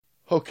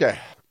Okay.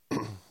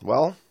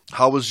 Well,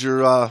 how was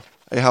your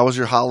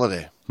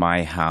holiday?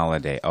 My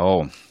holiday.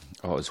 Oh,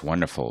 it was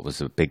wonderful. It was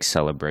a big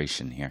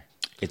celebration here.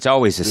 It's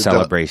always a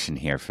celebration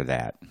here for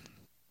that.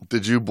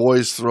 Did you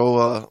boys throw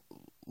a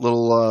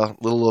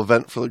little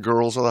event for the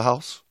girls of the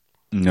house?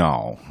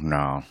 No.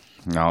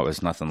 It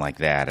was nothing like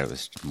that. It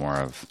was more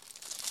of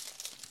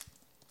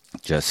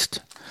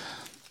just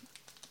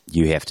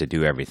you have to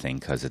do everything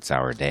because it's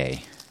our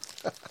day.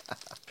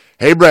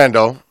 Hey,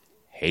 Brando.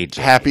 Hey,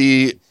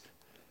 Jay.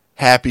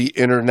 Happy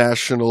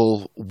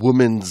International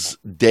Women's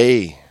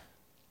Day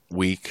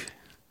week.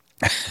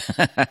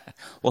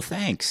 Well,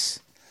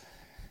 thanks.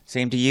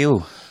 Same to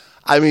you.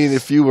 I mean,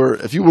 if you were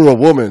a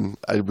woman,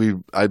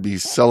 I'd be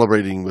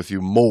celebrating with you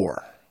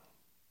more.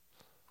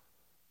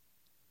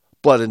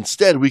 But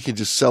instead, we can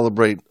just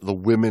celebrate the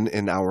women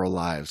in our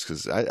lives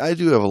because I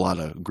do have a lot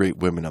of great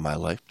women in my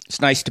life.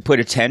 It's nice to put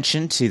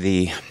attention to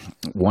the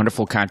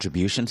wonderful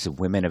contributions that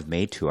women have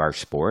made to our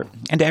sport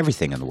and to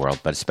everything in the world,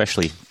 but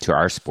especially to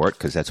our sport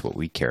because that's what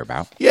we care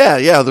about.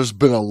 Yeah. There's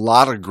been a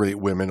lot of great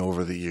women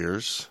over the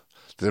years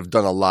that have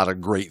done a lot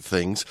of great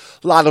things.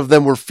 A lot of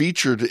them were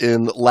featured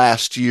in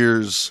last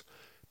year's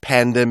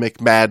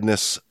Pandemic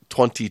Madness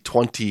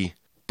 2020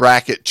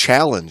 bracket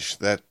challenge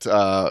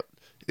that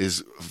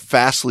is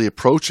fastly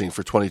approaching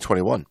for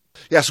 2021.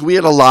 Yeah, so we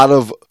had a lot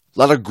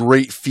of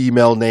great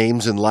female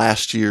names in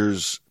last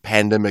year's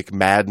Pandemic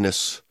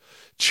Madness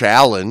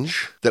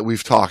challenge that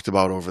we've talked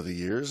about over the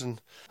years. And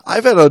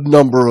I've had a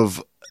number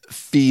of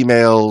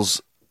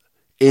females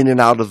in and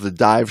out of the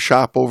dive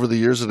shop over the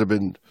years that have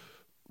been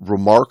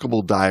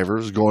remarkable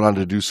divers, going on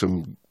to do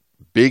some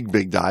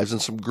big dives,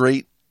 and some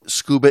great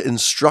scuba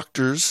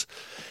instructors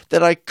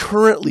that I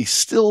currently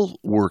still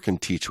work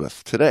and teach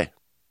with today.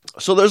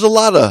 So there's a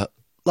lot of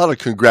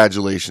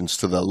congratulations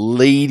to the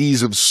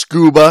ladies of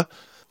scuba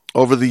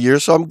over the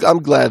years. So I'm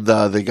glad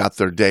they got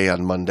their day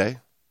on Monday.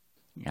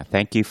 Yeah,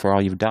 thank you for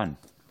all you've done,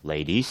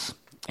 ladies,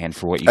 and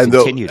for what you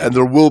continue to do. And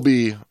there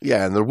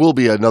will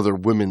be another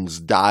Women's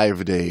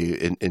Dive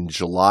Day in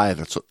July.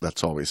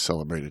 That's always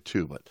celebrated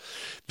too. But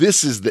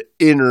this is the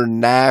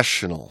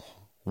International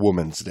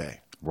Women's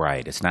Day.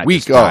 Right. It's not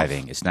just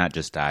diving. It's not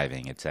just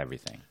diving. It's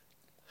everything.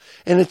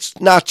 And it's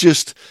not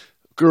just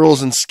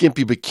girls in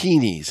skimpy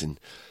bikinis and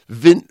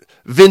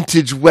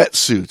vintage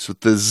wetsuits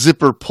with the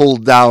zipper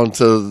pulled down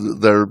to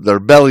their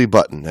belly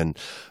button and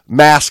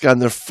mask on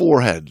their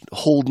forehead,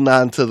 holding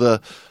on to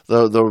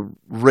the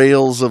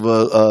rails of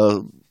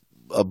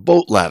a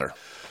boat ladder.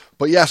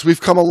 But yes, we've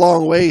come a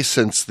long way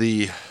since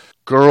the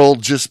girl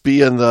just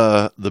being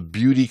the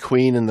beauty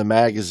queen in the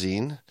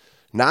magazine.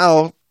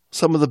 Now,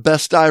 some of the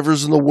best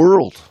divers in the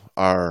world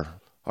are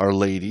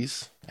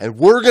ladies. And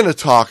we're going to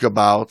talk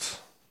about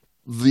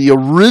the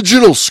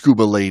original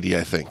scuba lady,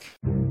 I think.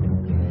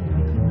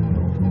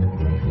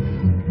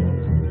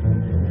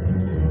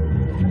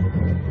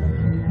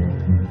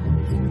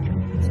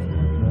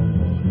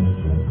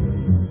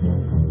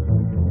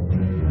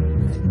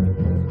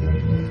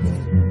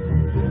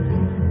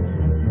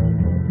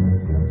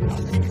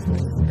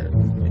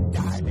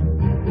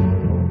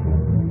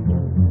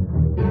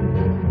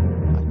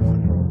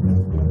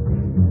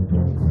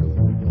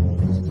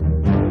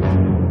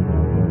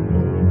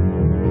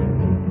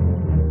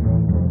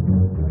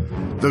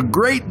 The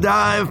Great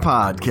Dive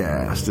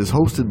Podcast is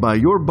hosted by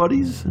your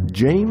buddies,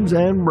 James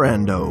and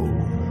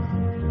Brando.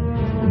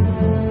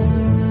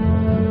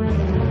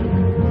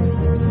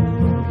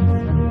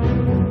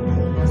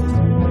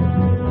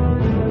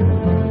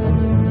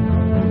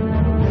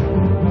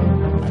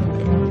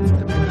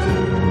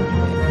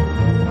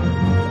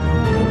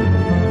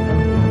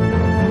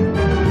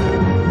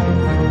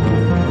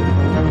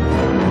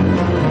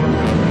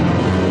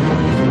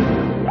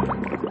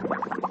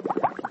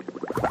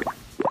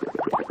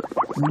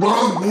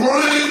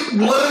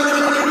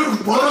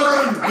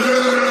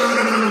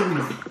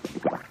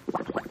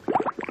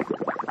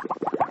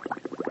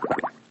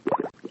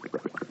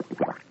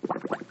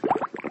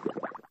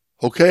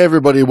 Okay,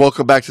 everybody,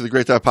 welcome back to the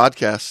Great Dive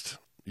Podcast.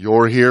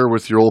 You're here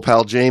with your old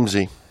pal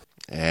Jamesy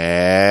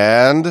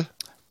and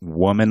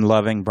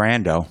woman-loving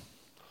Brando.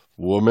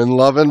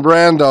 Woman-loving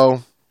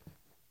Brando.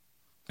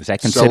 Is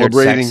that considered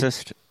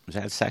sexist? Is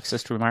that a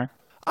sexist remark?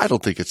 I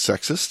don't think it's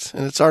sexist,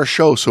 and it's our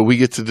show, so we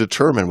get to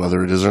determine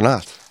whether it is or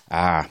not.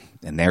 Ah,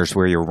 and there's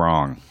where you're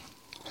wrong.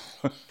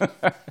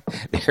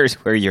 There's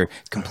where you're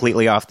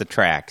completely off the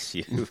tracks.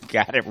 You've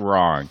got it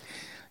wrong.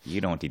 You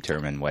don't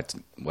determine what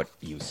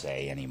you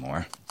say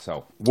anymore.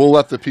 So we'll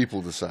let the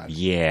people decide.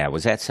 Yeah,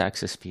 was that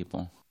sexist,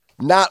 people?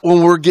 Not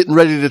when we're getting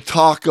ready to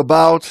talk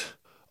about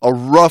a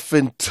rough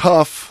and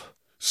tough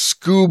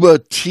scuba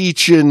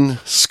teaching,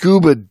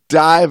 scuba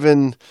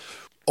diving,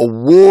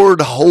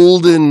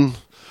 award-holding,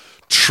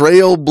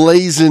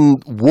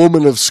 trailblazing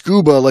woman of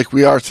scuba like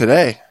we are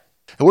today.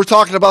 And we're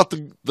talking about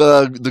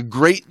the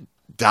great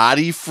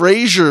Dottie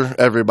Frazier,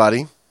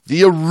 everybody.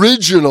 The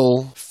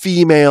original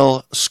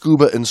female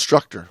scuba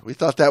instructor. We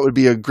thought that would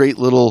be a great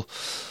little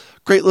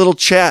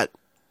chat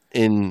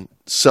in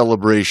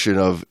celebration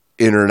of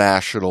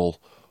International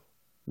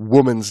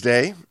Women's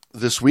Day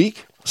this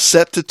week.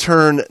 Set to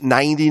turn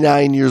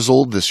 99 years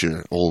old this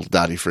year, old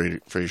Dottie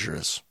Frazier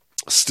is.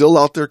 Still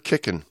out there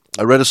kicking.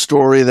 I read a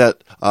story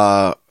that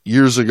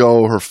years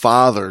ago her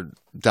father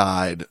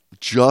died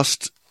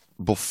just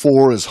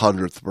before his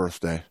 100th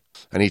birthday.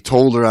 And he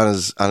told her on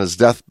his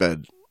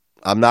deathbed,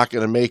 "I'm not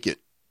going to make it.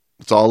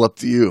 It's all up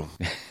to you."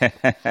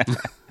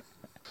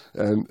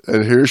 and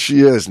here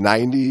she is,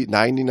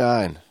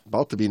 99,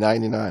 about to be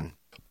 99.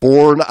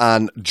 Born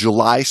on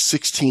July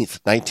 16th,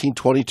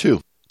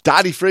 1922.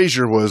 Dottie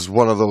Frazier was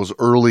one of those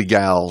early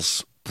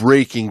gals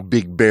breaking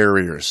big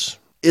barriers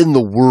in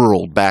the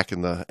world back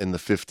in the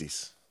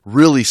 50s.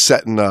 Really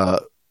setting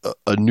a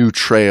new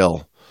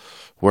trail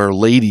where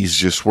ladies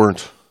just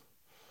weren't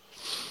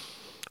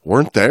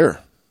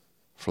there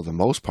for the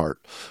most part.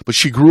 But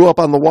she grew up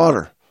on the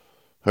water.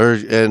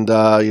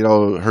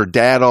 Her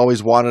dad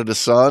always wanted a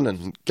son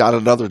and got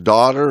another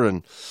daughter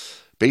and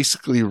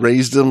basically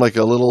raised him like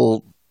a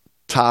little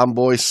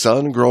tomboy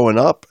son growing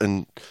up.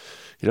 And,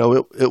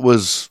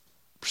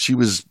 she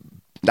was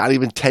not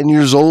even 10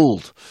 years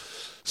old,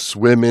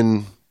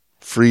 swimming,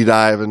 free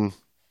diving,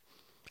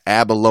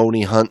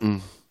 abalone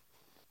hunting.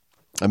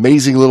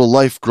 Amazing little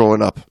life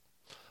growing up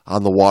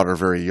on the water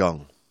very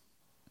young.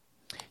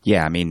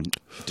 Yeah, I mean,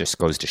 just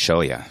goes to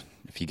show you,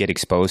 if you get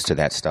exposed to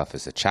that stuff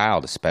as a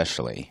child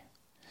especially,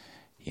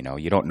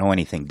 you don't know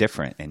anything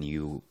different, and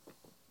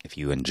if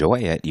you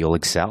enjoy it, you'll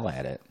excel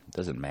at it. It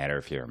doesn't matter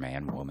if you're a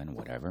man, woman,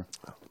 whatever.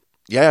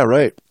 Yeah,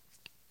 right.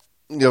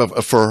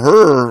 For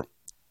her,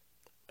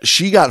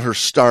 she got her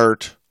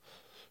start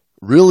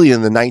really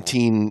in the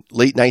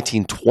late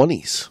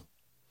 1920s.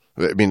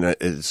 I mean,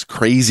 as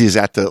crazy as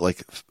that to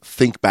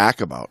think back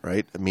about,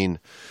 right? I mean,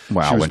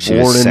 when she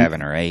was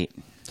 7 or 8.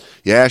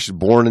 Yeah, she was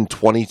born in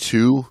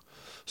 22.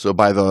 So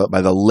by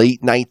the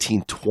late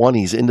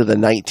 1920s into the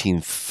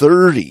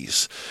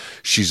 1930s,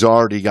 she's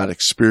already got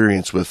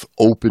experience with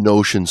open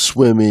ocean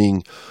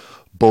swimming,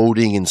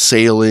 boating and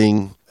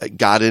sailing.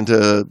 Got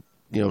into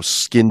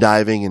skin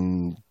diving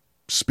and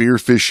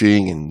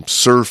spearfishing and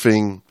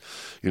surfing.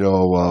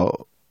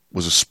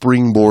 Was a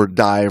springboard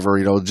diver.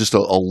 Just a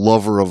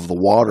lover of the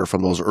water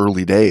from those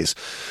early days.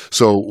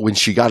 So when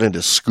she got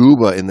into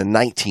scuba in the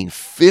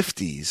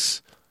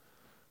 1950s.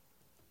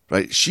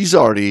 Right, she's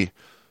already,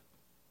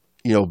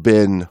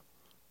 been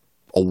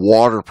a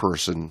water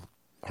person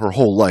her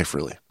whole life,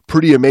 really.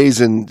 Pretty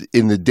amazing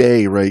in the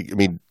day, right? I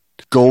mean,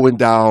 going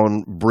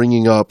down,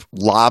 bringing up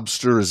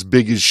lobster as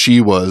big as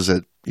she was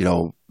at,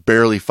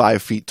 barely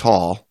 5 feet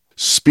tall,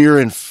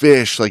 spearing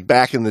fish, like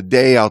back in the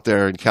day out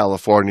there in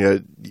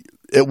California,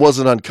 it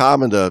wasn't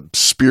uncommon to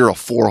spear a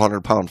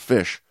 400-pound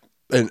fish.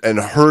 And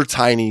her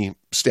tiny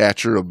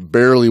stature of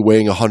barely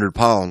weighing 100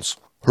 pounds,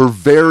 her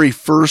very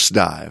first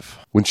dive,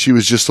 when she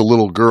was just a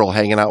little girl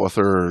hanging out with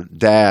her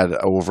dad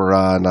over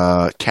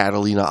on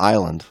Catalina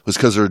Island, was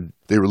because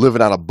they were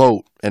living on a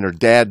boat, and her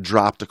dad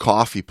dropped a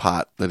coffee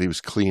pot that he was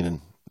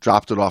cleaning,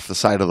 dropped it off the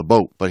side of the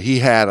boat. But he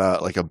had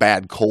a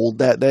bad cold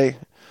that day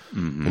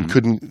and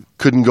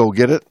couldn't go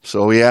get it.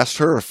 So he asked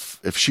her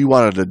if she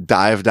wanted to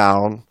dive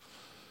down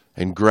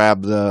and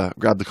grab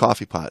the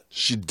coffee pot.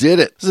 She did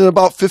it. It was in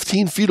about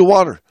 15 feet of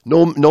water.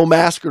 No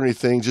mask or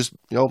anything, just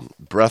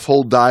breath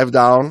hold, dive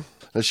down.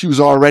 And she was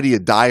already a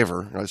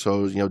diver, right?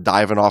 So,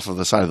 diving off of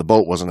the side of the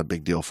boat wasn't a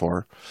big deal for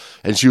her.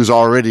 And she was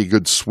already a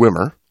good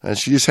swimmer. And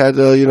she just had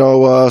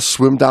to,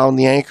 swim down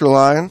the anchor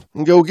line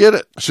and go get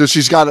it. So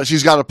she's got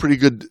a pretty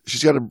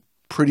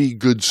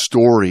good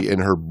story in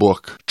her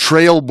book,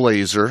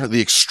 Trailblazer,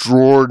 The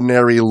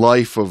Extraordinary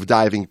Life of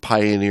Diving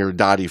Pioneer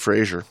Dottie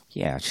Frazier.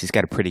 Yeah, she's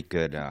got a pretty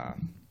good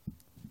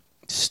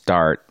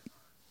start,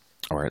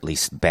 or at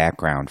least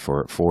background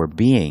for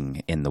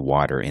being in the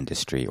water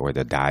industry or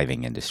the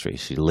diving industry.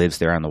 She lives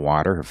there on the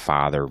water. Her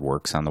father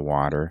works on the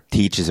water,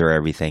 teaches her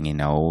everything he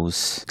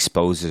knows,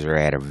 exposes her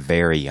at a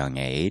very young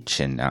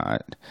age, and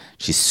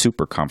she's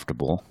super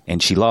comfortable,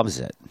 and she loves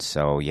it.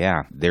 So,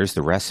 yeah, there's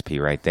the recipe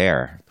right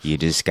there. You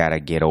just got to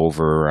get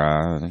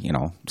over,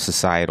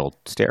 societal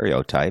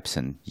stereotypes,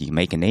 and you can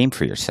make a name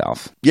for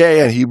yourself.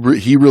 Yeah, he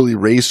really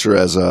raised her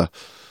as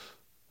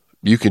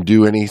you can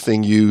do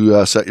anything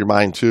you set your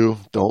mind to.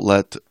 Don't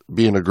let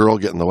being a girl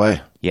get in the way.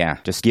 Yeah,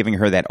 just giving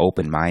her that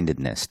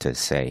open-mindedness to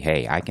say,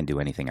 hey, I can do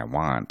anything I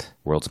want.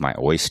 World's my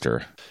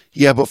oyster.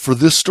 Yeah, but for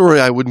this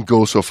story, I wouldn't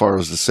go so far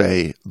as to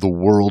say the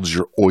world's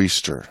your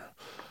oyster.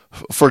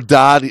 For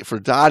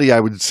Dottie, I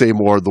would say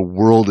more the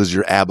world is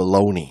your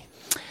abalone.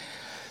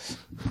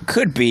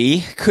 Could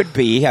be.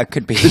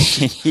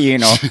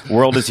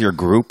 World is your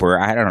grouper.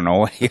 I don't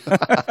know.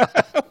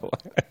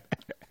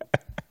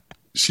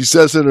 She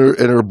says in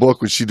her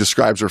book, when she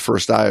describes her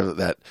first dive,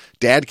 that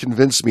Dad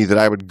convinced me that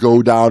I would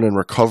go down and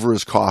recover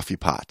his coffee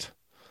pot.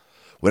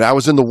 When I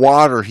was in the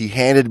water, he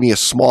handed me a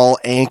small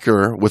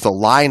anchor with a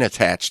line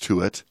attached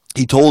to it.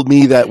 He told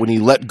me that when he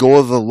let go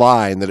of the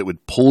line, that it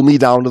would pull me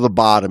down to the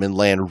bottom and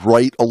land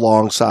right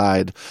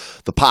alongside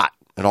the pot.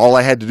 And all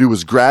I had to do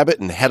was grab it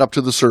and head up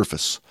to the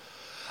surface.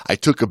 I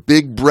took a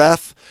big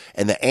breath,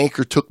 and the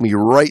anchor took me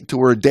right to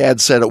where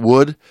Dad said it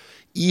would.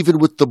 Even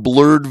with the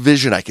blurred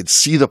vision, I could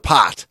see the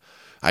pot.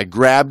 I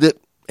grabbed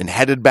it and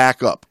headed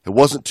back up. It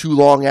wasn't too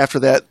long after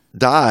that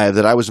dive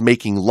that I was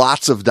making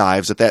lots of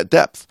dives at that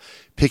depth,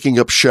 picking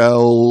up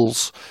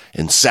shells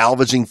and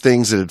salvaging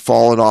things that had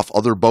fallen off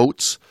other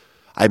boats.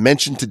 I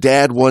mentioned to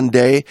Dad one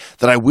day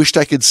that I wished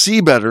I could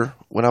see better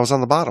when I was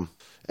on the bottom.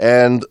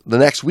 And the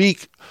next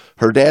week,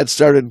 her dad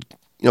started,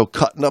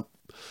 cutting up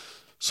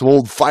some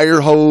old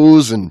fire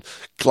hose and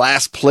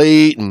glass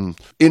plate and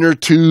inner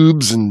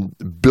tubes and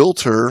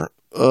built her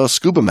a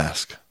scuba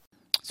mask.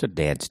 That's what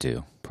dads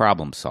do.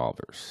 Problem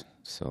solvers.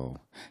 So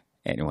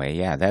anyway,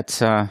 yeah, that's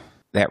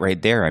that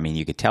right there. I mean,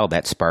 you could tell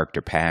that sparked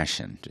her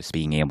passion, just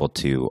being able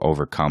to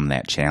overcome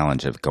that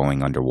challenge of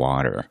going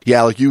underwater.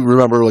 Yeah, like you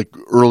remember like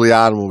early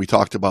on when we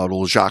talked about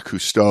old Jacques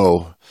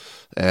Cousteau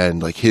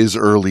and like his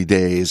early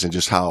days and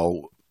just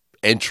how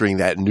entering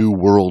that new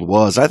world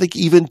was. I think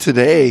even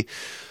today,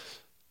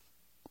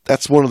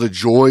 that's one of the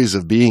joys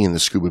of being in the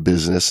scuba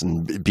business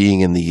and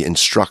being in the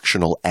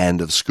instructional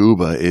end of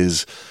scuba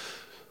is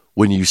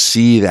when you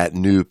see that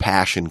new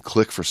passion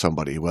click for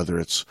somebody, whether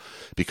it's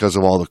because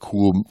of all the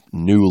cool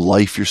new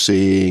life you're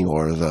seeing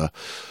or the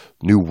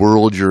new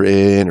world you're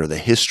in or the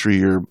history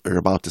you're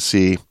about to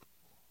see.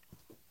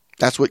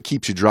 That's what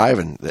keeps you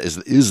driving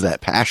is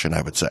that passion,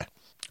 I would say.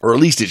 Or at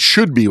least it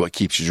should be what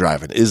keeps you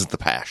driving, is the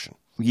passion.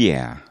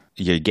 Yeah.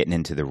 You're getting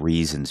into the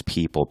reasons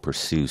people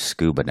pursue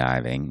scuba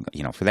diving,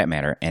 for that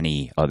matter,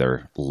 any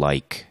other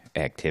like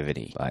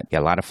activity. But yeah,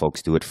 a lot of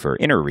folks do it for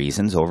inner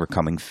reasons,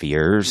 overcoming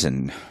fears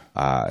and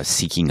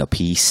seeking a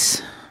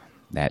peace,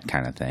 that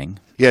kind of thing.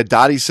 Yeah,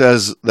 Dottie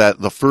says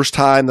that the first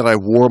time that I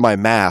wore my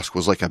mask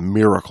was like a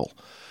miracle.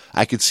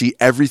 I could see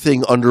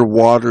everything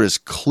underwater as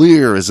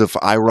clear as if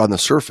I were on the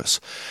surface.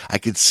 I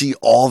could see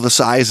all the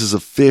sizes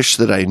of fish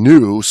that I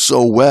knew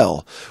so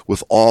well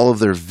with all of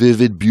their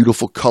vivid,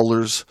 beautiful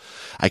colors.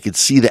 I could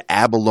see the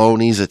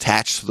abalones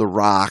attached to the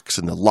rocks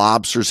and the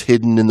lobsters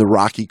hidden in the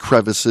rocky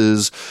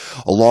crevices,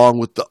 along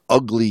with the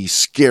ugly,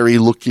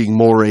 scary-looking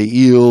moray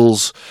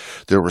eels.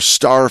 There were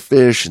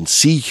starfish and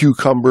sea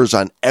cucumbers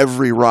on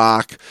every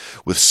rock,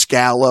 with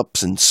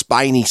scallops and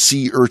spiny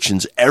sea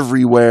urchins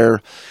everywhere,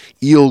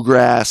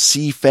 eelgrass,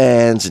 sea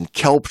fans, and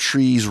kelp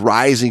trees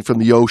rising from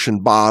the ocean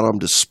bottom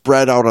to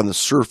spread out on the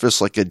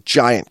surface like a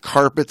giant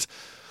carpet,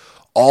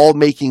 all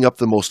making up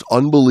the most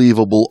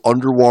unbelievable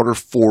underwater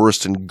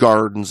forest and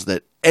gardens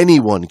that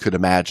anyone could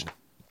imagine.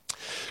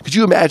 Could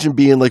you imagine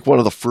being like one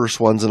of the first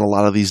ones in a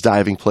lot of these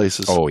diving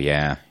places? Oh,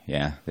 yeah.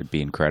 Yeah, it'd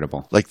be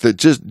incredible. Like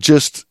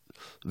just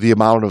the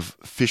amount of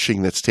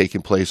fishing that's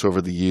taken place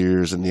over the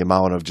years and the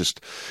amount of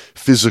just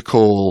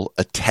physical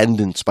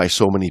attendance by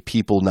so many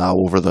people now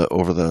over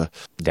the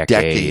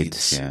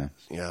decades.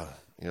 Yeah.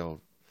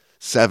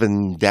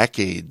 7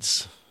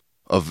 decades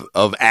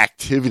of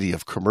activity,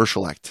 of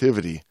commercial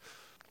activity.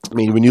 I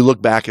mean, when you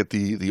look back at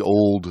the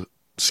old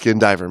skin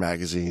diver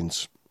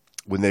magazines,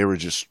 when they were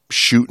just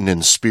shooting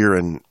and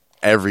spearing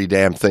every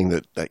damn thing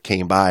that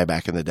came by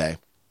back in the day,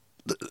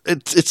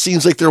 it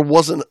seems like there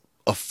wasn't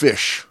a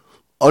fish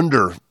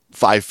under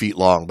 5 feet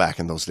long back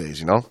in those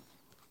days,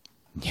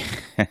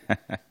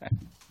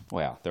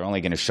 Well, they're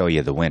only going to show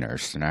you the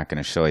winners. They're not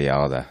going to show you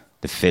all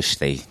the fish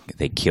they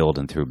killed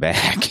and threw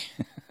back.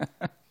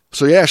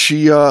 So yeah,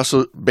 she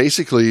so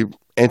basically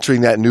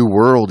entering that new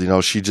world,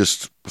 she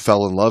just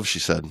fell in love, she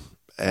said,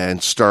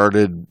 and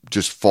started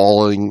just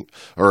falling,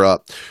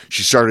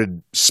 she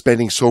started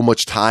spending so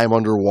much time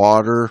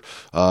underwater.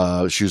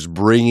 She was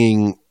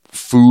bringing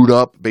food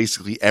up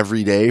basically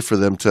every day for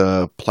them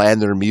to plan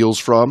their meals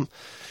from.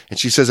 And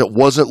she says it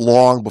wasn't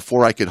long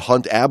before I could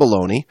hunt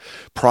abalone,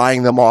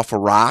 prying them off a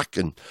rock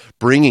and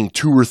bringing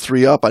 2 or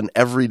 3 up on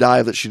every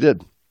dive that she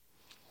did.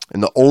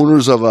 And the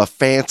owners of a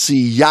fancy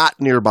yacht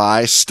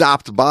nearby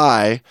stopped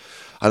by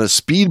on a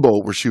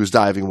speedboat where she was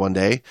diving one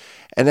day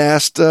and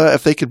asked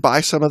if they could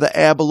buy some of the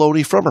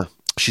abalone from her.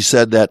 She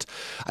said that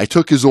I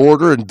took his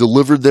order and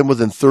delivered them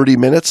within 30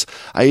 minutes.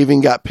 I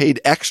even got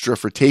paid extra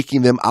for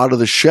taking them out of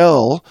the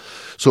shell.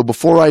 So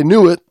before I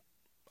knew it,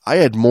 I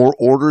had more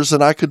orders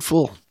than I could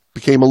fill.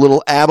 Became a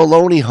little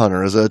abalone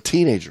hunter as a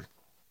teenager.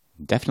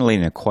 Definitely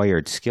an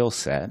acquired skill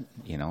set,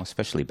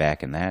 especially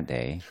back in that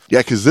day. Yeah,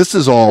 because this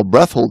is all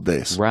breath hold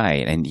days.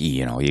 Right. And,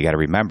 you got to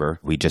remember,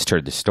 we just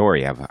heard the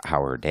story of how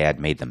her dad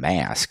made the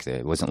mask.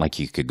 It wasn't like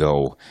you could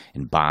go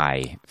and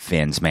buy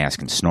Finn's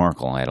mask and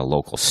snorkel at a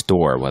local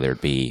store, whether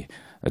it be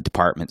a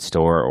department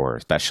store or a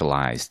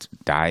specialized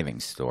diving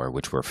store,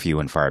 which were few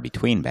and far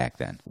between back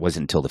then. It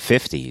wasn't until the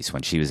 50s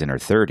when she was in her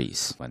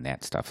 30s when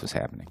that stuff was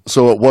happening.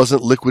 So it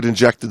wasn't liquid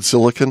injected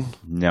silicone?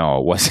 No,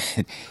 it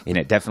wasn't. And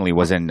it definitely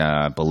wasn't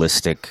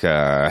ballistic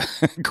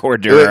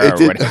Cordura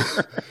or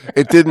whatever.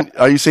 It didn't.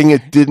 Are you saying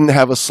it didn't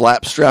have a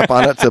slap strap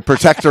on it to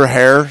protect her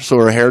hair so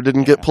her hair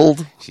didn't get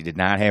pulled? She did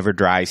not have her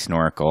dry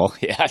snorkel.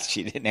 Yeah,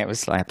 she didn't have a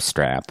slap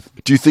strap.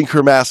 Do you think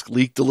her mask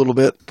leaked a little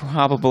bit?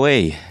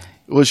 Probably.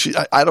 Was she?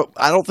 I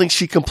don't think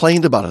she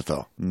complained about it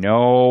though.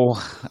 No.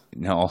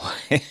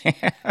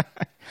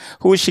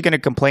 Who is she going to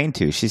complain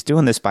to? She's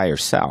doing this by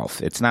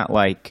herself. It's not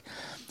like,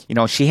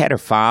 she had her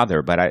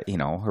father, but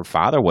her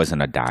father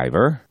wasn't a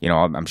diver.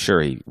 I'm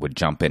sure he would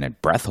jump in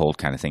at breath hold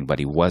kind of thing, but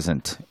he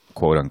wasn't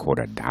quote unquote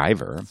a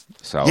diver.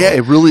 So yeah,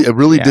 it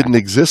really didn't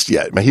exist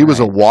yet. I mean, he was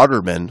a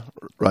waterman,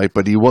 right?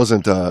 But he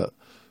wasn't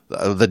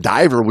the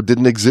diver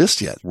didn't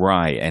exist yet.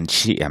 Right. And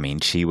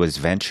she was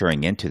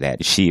venturing into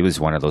that. She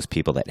was one of those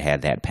people that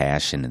had that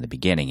passion in the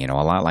beginning. You know,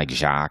 a lot like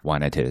Jacques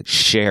wanted to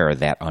share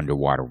that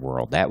underwater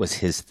world. That was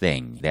his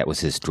thing. That was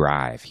his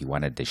drive. He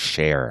wanted to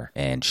share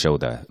and show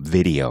the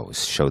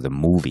videos, show the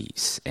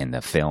movies and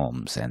the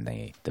films and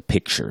the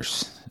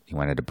pictures. He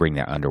wanted to bring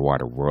that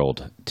underwater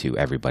world to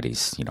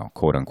everybody's, you know,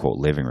 quote unquote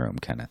living room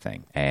kind of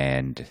thing.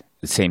 And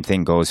the same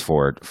thing goes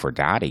for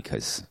Dottie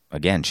because,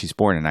 again, she's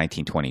born in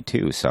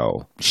 1922.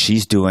 So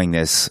she's doing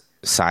this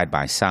side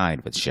by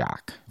side with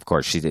Jacques. Of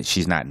course,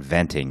 she's not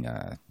inventing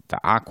the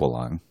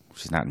aqualung.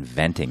 She's not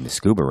inventing the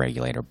scuba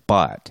regulator,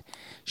 but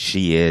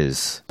she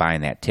is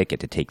buying that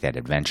ticket to take that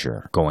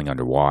adventure, going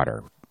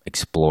underwater,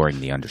 exploring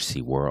the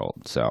undersea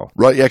world. So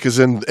right, yeah, because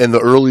in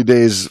the early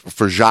days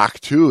for Jacques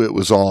too, it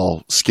was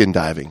all skin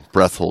diving,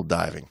 breath hold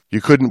diving.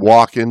 You couldn't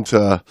walk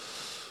into,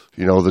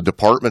 you know, the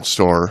department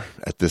store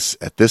at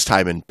this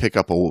time and pick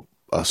up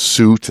a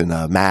suit and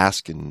a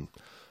mask and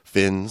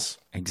fins.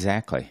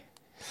 Exactly.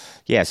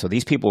 Yeah, so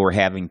these people were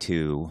having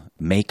to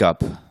make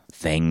up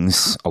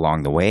things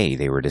along the way.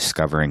 They were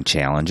discovering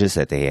challenges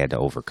that they had to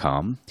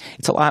overcome.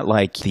 It's a lot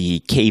like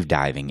the cave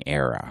diving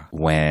era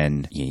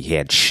when you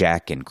had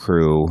Sheck and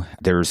crew.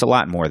 There's a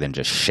lot more than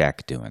just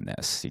Sheck doing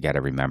this. You got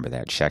to remember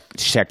that.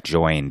 Sheck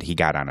joined, he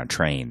got on a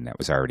train that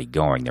was already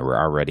going. There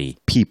were already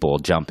people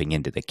jumping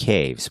into the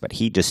caves, but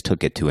he just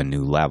took it to a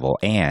new level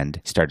and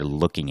started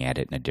looking at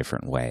it in a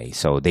different way.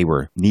 So they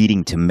were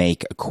needing to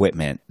make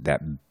equipment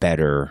that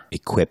better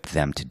equipped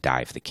them to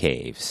dive the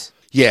caves.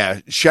 Yeah,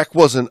 Sheck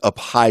wasn't a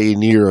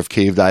pioneer of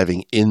cave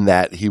diving in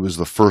that he was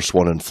the first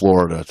one in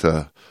Florida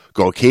to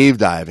go cave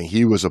diving.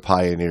 He was a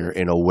pioneer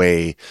in a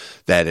way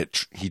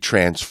that he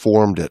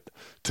transformed it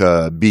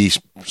to be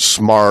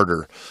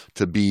smarter,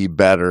 to be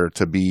better,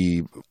 to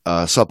be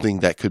something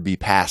that could be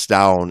passed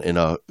down in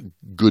a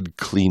good,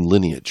 clean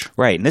lineage.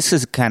 Right, and this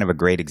is kind of a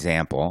great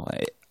example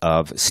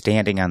of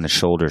standing on the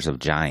shoulders of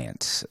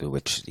giants,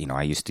 which, you know,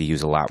 I used to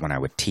use a lot when I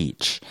would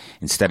teach.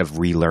 Instead of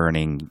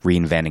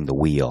reinventing the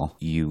wheel,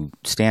 you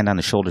stand on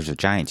the shoulders of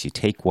giants. You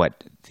take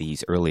what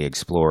these early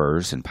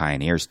explorers and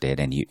pioneers did,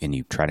 and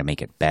you try to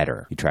make it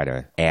better. You try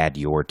to add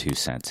your 2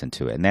 cents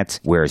into it, and that's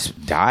whereas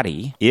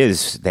Dottie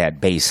is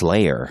that base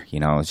layer. You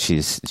know,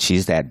 she's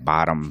that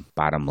bottom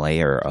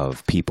layer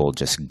of people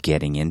just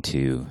getting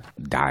into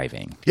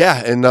diving.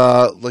 Yeah, and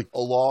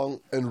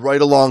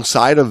right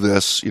alongside of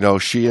this, you know,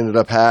 she ended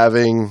up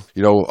having,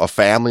 you know, a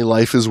family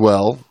life as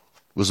well.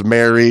 Was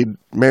married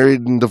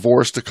and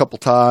divorced a couple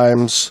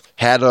times.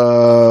 Had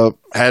a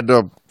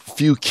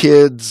few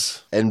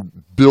kids and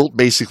built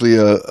basically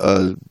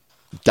a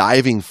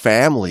diving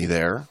family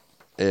there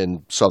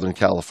in Southern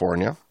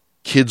California.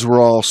 Kids were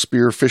all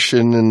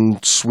spearfishing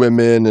and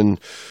swimming and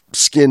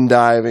skin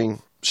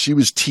diving. She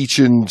was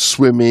teaching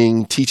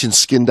swimming, teaching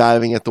skin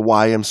diving at the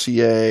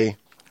YMCA,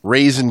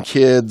 raising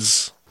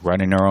kids.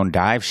 Running her own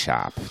dive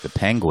shop, the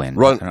Penguin.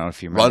 I don't know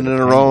if you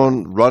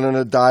remember. Running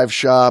a dive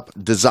shop,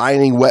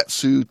 designing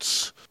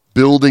wetsuits,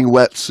 building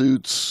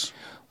wetsuits.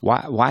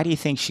 Why do you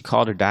think she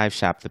called her dive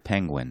shop the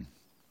Penguin?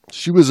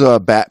 She was a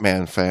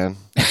Batman fan.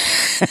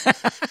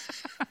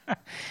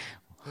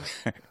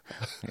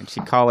 Did she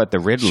call it the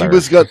Riddler?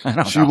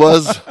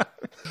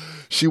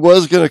 She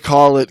was going to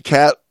call it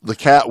the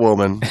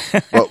Catwoman,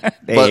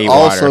 but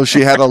also water.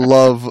 she had a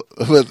love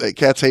with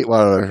cats hate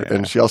water,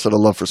 and she also had a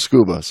love for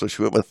scuba, so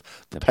she went with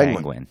the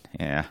Penguin.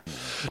 Yeah.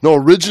 No,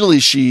 originally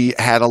she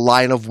had a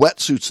line of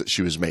wetsuits that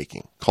she was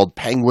making called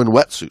Penguin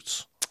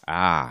wetsuits.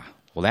 Ah,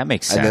 well, that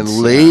makes sense. And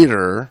then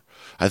later,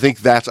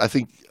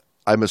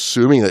 I'm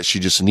assuming that she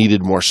just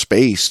needed more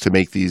space to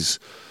make these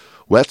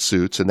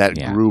wetsuits, and that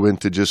grew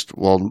into just,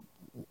 well,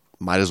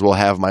 might as well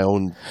have my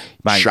own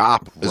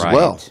shop as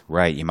well.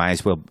 Right. You might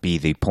as well be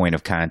the point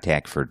of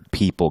contact for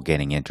people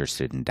getting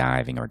interested in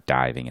diving or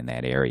diving in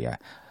that area.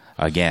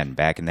 Again,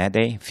 back in that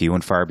day, few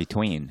and far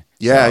between.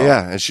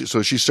 Yeah. And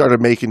so she started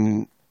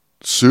making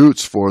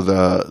suits for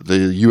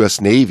the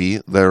U.S. Navy,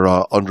 their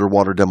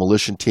underwater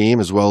demolition team,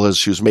 as well as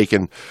she was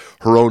making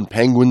her own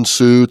penguin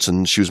suits,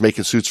 and she was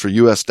making suits for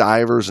U.S.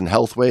 divers and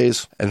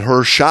healthways. And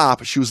her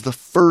shop, she was the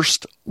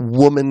first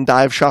woman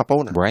dive shop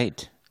owner.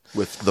 Right.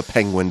 With the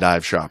Penguin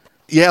Dive Shop.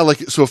 Yeah,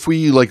 so if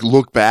we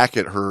look back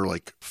at her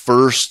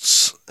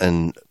firsts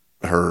and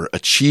her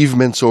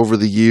achievements over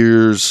the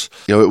years,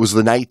 you know, it was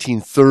the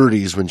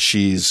 1930s when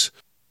she's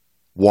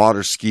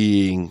water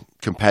skiing,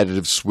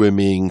 competitive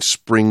swimming,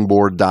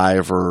 springboard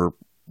diver,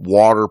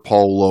 water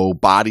polo,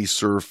 body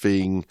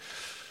surfing,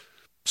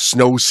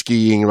 snow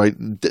skiing, right?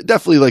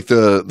 Definitely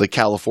the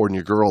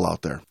California girl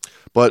out there.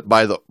 But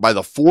by the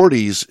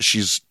 40s,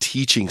 she's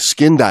teaching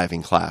skin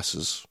diving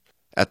classes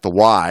at the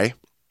Y.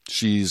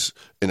 She's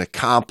an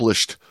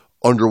accomplished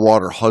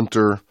underwater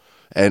hunter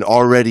and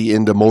already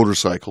into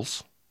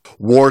motorcycles.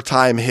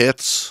 Wartime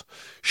hits.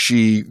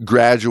 She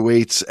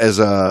graduates as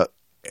a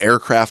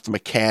aircraft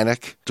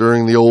mechanic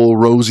during the old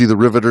Rosie the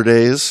Riveter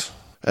days.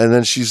 And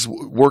then she's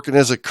working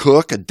as a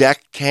cook, a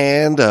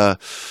deckhand, a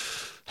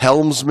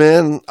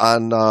helmsman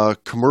on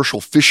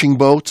commercial fishing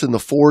boats in the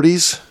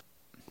 40s.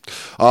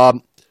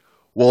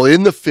 Well,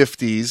 in the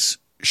 50s,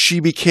 she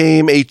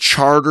became a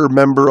charter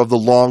member of the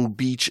Long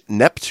Beach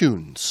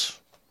Neptunes,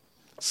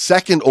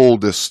 second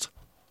oldest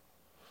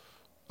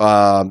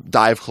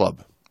dive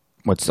club.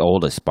 What's the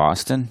oldest?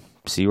 Boston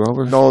Sea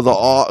Rovers? No, the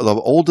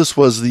oldest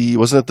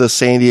wasn't it the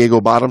San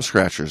Diego Bottom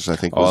Scratchers? I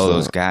think.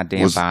 Those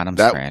goddamn bottom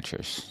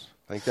scratchers.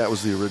 I think that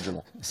was the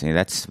original. See,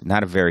 that's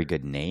not a very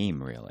good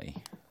name, really.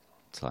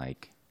 It's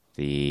like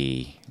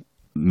the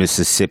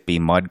Mississippi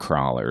mud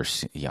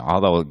crawlers. Yeah,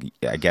 although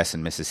I guess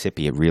in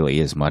Mississippi it really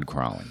is mud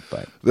crawling.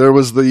 But there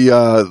was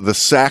the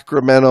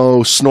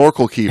Sacramento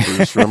snorkel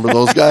keepers. Remember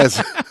those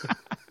guys?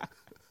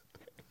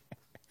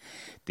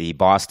 The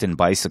Boston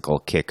bicycle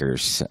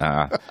kickers.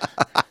 Oh,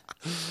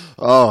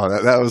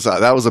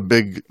 that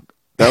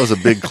was a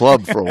big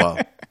club for a while.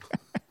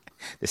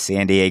 The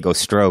San Diego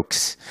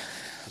Strokes.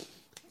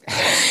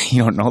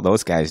 You don't know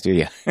those guys, do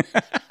you?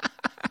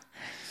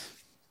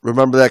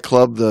 Remember that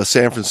club, the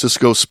San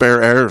Francisco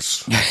Spare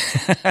Airs?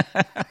 I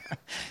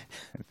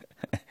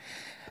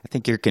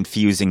think you're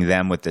confusing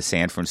them with the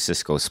San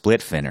Francisco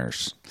Split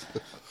Finners.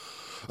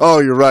 Oh,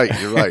 you're right.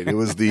 It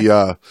was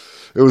the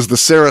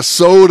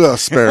Sarasota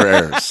Spare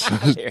Airs.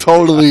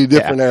 Totally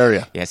different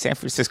area. Yeah, San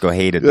Francisco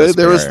hated those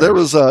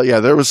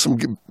there was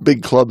some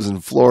big clubs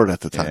in Florida at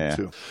the time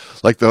too.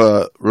 Like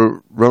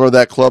remember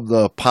that club,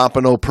 the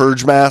Pompano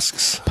Purge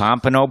Masks?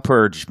 Pompano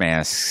Purge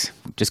Masks.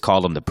 Just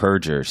called them the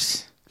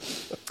Purgers.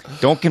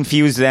 Don't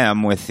confuse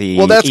them with the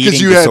Well, that's because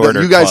you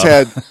guys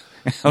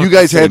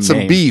had some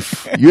name.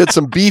 beef. You had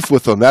some beef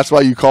with them. That's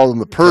why you call them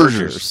the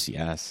Purgers.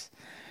 Yes.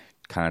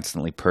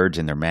 Constantly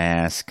purging their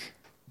mask.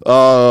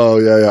 Oh,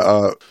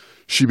 yeah.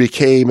 She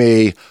became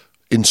a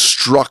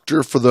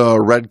instructor for the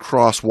Red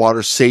Cross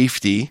Water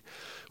Safety,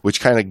 which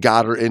kind of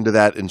got her into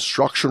that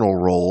instructional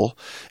role.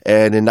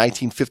 And in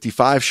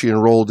 1955, she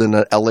enrolled in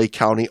an LA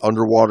County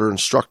Underwater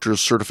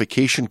Instructors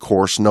Certification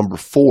course, number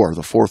 4,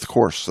 the 4th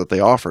course that they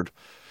offered.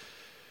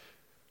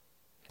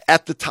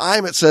 At the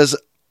time, it says,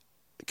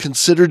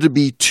 considered to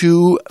be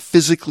too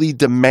physically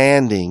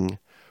demanding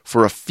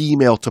for a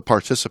female to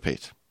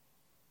participate.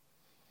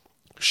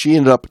 She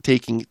ended up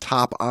taking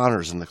top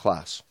honors in the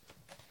class.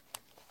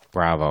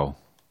 Bravo.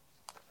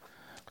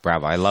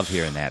 I love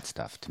hearing that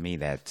stuff. To me,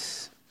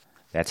 that's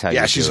how you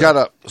do she's it.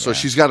 got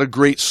she's got a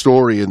great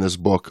story in this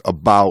book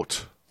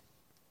about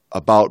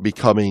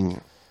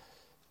becoming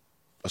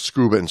a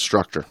scuba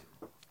instructor.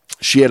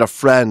 She had a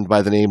friend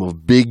by the name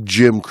of Big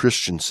Jim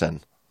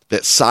Christensen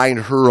that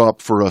signed her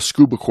up for a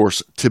scuba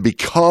course to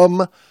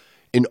become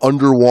an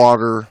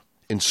underwater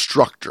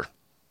instructor.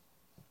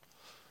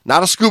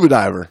 Not a scuba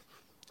diver.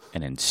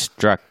 An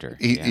instructor.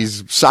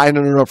 He's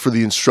signing her up for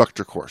the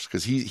instructor course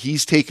because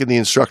he's taken the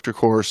instructor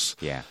course.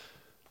 Yeah.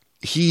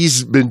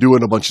 He's been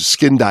doing a bunch of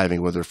skin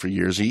diving with her for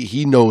years.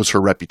 He knows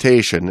her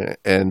reputation.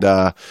 And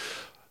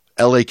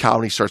LA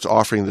County starts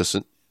offering this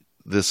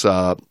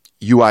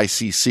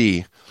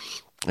UICC.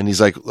 And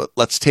he's like,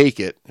 let's take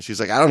it. And she's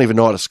like, I don't even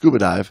know how to scuba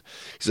dive.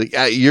 He's like,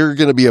 you're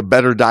going to be a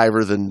better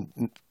diver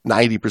than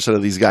 90%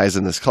 of these guys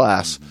in this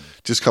class. Mm-hmm.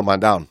 Just come on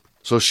down.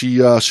 So she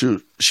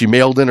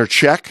mailed in her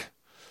check,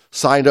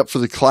 signed up for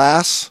the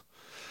class.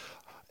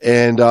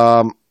 And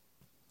on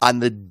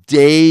the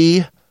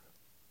day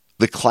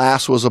the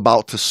class was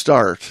about to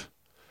start,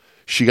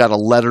 she got a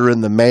letter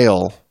in the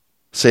mail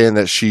saying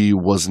that she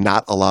was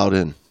not allowed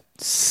in.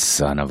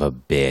 Son of a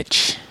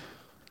bitch.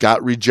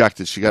 Got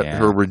rejected. She got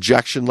her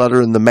rejection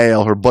letter in the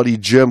mail. Her buddy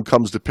Jim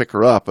comes to pick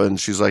her up, and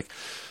she's like,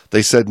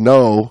 they said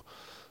no.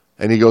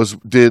 And he goes,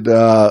 did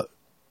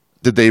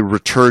they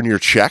return your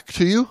check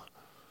to you?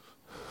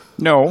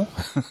 No.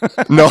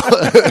 No.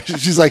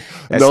 She's like,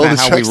 that's no, not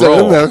the how check's we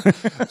roll. not in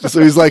there.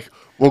 So he's like,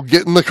 well,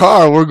 get in the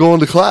car. We're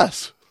going to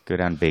class. Good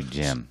on Big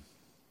Jim.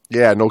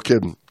 Yeah, no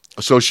kidding.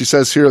 So she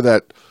says here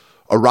that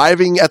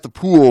arriving at the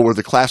pool where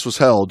the class was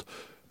held,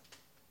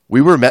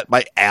 we were met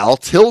by Al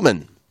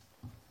Tillman,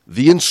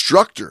 the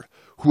instructor,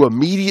 who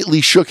immediately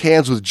shook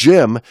hands with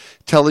Jim,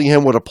 telling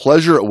him what a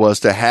pleasure it was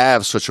to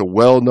have such a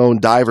well-known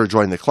diver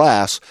join the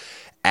class.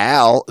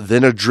 Al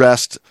then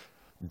addressed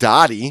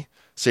Dottie,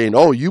 saying,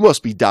 oh, you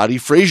must be Dottie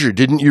Frazier.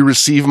 Didn't you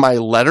receive my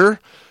letter?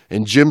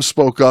 And Jim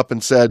spoke up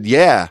and said,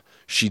 yeah,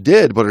 she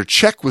did, but her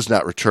check was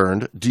not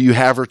returned. Do you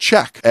have her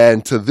check?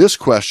 And to this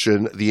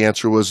question, the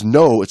answer was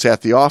no, it's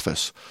at the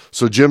office.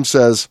 So Jim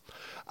says,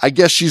 I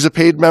guess she's a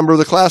paid member of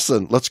the class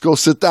then. Let's go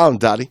sit down,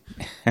 Dottie.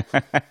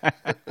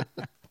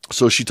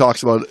 So she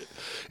talks about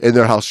in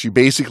their house, she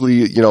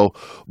basically,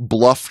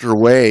 bluffed her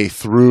way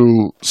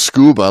through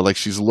scuba, like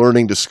she's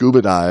learning to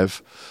scuba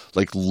dive,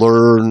 like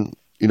learn,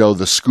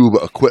 the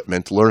scuba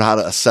equipment, learn how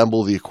to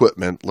assemble the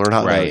equipment, learn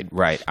how to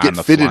get on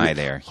the fitted fly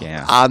there,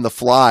 yeah. on the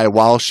fly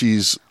while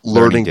she's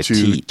learning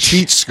to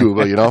teach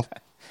scuba,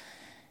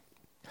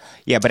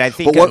 Yeah, but I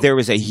think there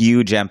was a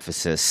huge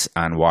emphasis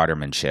on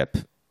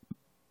watermanship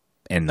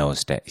in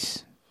those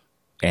days.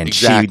 And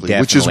exactly, she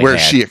which is where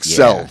she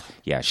excelled.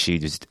 Yeah, she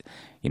just,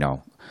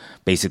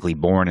 basically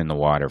born in the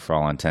water for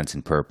all intents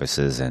and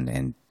purposes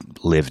and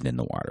lived in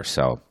the water.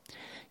 So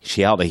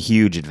she held a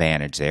huge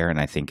advantage there, and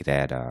I think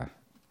that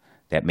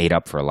that made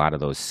up for a lot of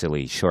those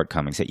silly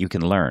shortcomings that you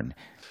can learn.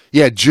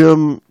 Yeah,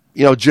 Jim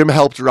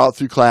helped her out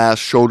through class,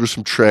 showed her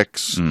some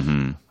tricks.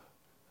 Mm-hmm.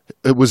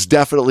 It was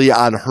definitely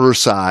on her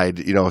side,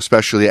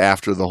 especially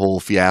after the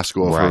whole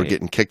fiasco of her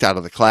getting kicked out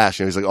of the class.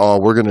 He's like, oh,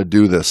 we're going to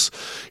do this.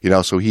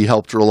 So he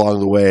helped her along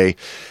the way,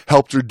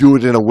 helped her do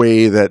it in a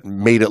way that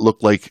made it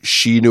look like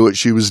she knew what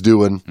she was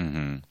doing.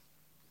 Mm-hmm.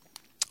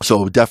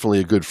 So definitely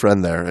a good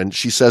friend there. And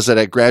she says that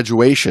at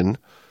graduation,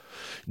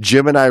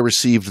 Jim and I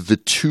received the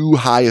 2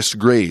 highest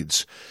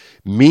grades,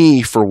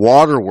 me for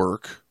water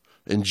work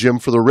and Jim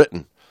for the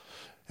written.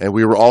 And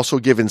we were also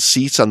given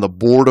seats on the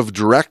board of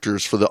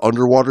directors for the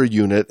underwater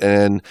unit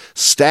and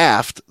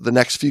staffed the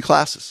next few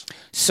classes.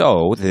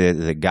 So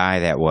the guy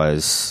that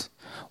was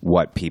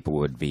what people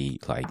would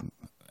be like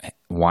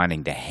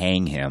wanting to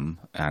hang him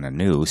on a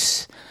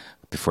noose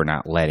before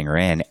not letting her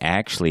in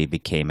actually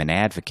became an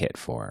advocate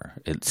for her.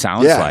 It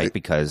sounds like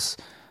because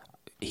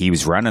he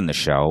was running the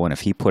show, and if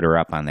he put her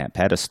up on that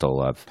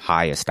pedestal of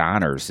highest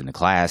honors in the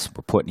class,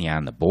 we're putting you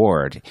on the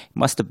board, he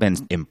must have been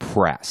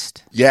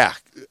impressed. Yeah,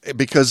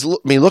 because,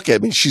 look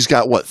at me. She's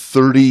got,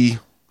 30?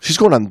 She's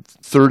going on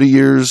 30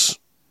 years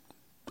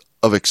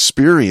of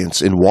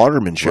experience in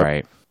watermanship.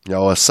 Right.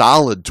 A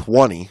solid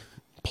 20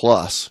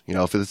 plus.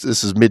 If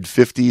this is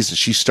mid-50s, and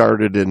she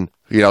started in,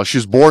 she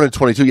was born in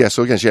 22. Yeah,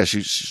 so again,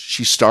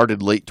 she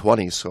started late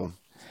 20s, so...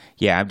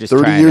 Yeah, I'm just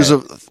 30 trying years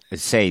to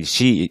say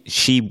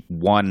she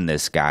won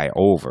this guy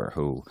over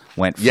who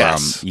went from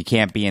you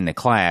can't be in the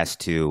class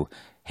to,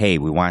 hey,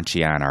 we want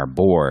you on our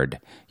board.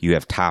 You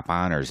have top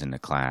honors in the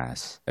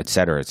class, et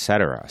cetera, et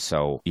cetera.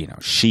 So,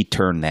 she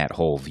turned that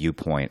whole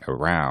viewpoint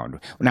around.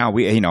 Now,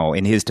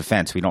 in his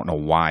defense, we don't know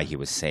why he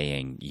was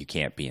saying you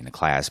can't be in the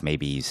class.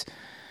 Maybe he's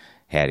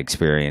had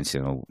experience,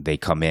 they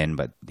come in,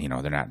 but,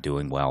 they're not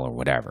doing well or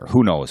whatever.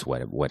 Who knows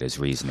what his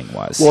reasoning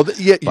was. Well, that's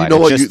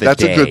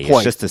a good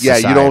point.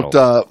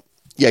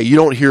 You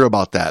don't hear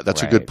about that.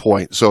 That's a good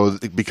point. So,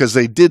 because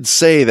they did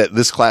say that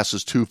this class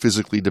is too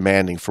physically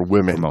demanding for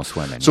women. For most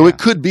women, so it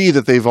could be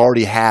that they've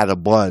already had a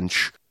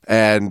bunch,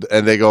 and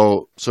they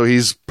go, so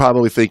he's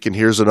probably thinking,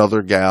 here's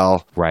another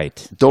gal.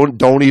 Right.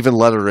 Don't even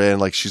let her in.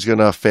 Like, she's going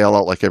to fail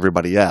out like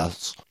everybody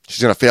else.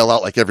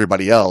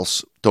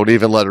 Don't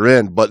even let her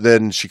in. But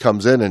then she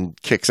comes in and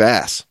kicks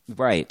ass.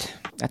 Right.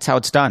 That's how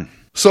it's done.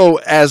 So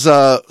as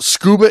a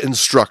scuba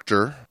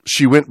instructor,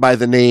 she went by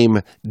the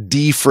name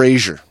Dee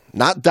Frazier,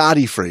 not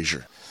Dottie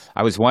Frazier.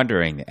 I was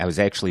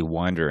actually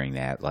wondering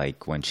that,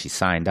 like, when she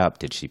signed up,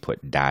 did she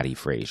put Dottie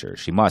Frazier?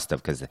 She must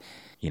have, because,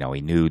 he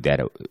knew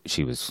that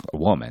she was a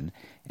woman.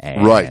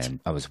 And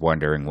I was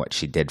wondering what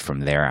she did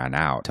from there on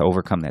out to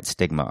overcome that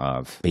stigma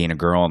of being a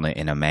girl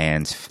in a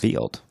man's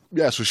field.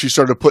 Yeah, so she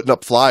started putting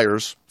up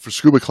flyers for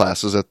scuba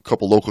classes at a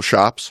couple local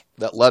shops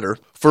that let her.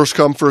 First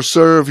come, first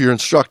serve, your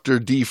instructor,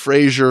 Dee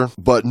Frazier.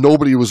 But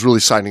nobody was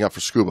really signing up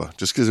for scuba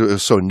just because it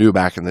was so new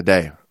back in the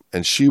day.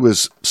 And she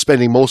was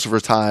spending most of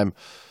her time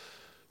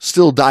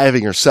still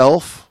diving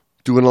herself,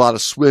 doing a lot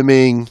of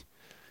swimming.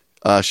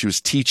 She was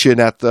teaching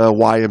at the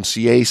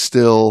YMCA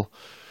still.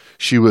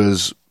 She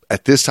was,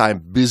 at this time,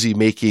 busy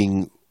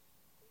making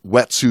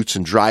wetsuits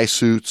and dry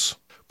suits.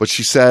 But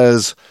she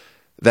says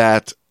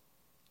that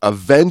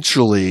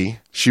eventually,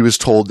 she was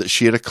told that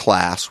she had a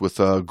class with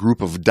a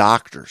group of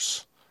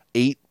doctors,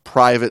 8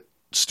 private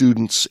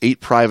students, 8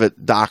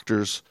 private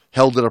doctors,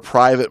 held at a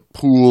private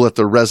pool at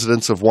the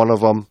residence of one of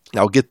them.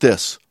 Now, get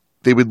this.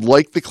 They would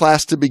like the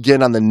class to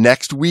begin on the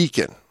next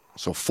weekend,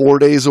 so 4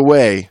 days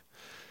away.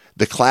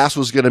 The class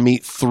was going to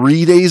meet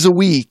 3 days a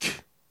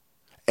week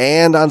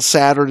and on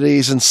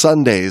Saturdays and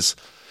Sundays,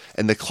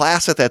 and the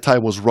class at that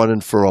time was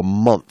running for a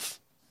month.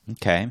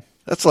 Okay.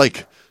 That's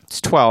like... It's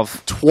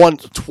 12.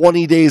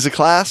 20 days of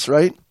class,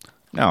 right?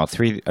 No,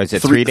 3. Is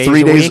it 3 days a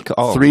week?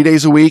 Oh, 3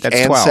 days a week and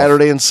 12.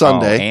 Saturday and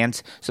Sunday.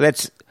 And so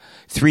that's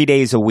 3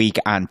 days a week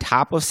on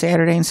top of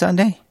Saturday and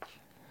Sunday?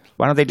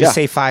 Why don't they just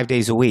say 5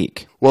 days a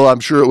week? Well, I'm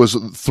sure it was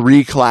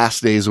 3 class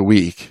days a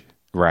week.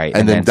 Right.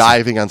 And then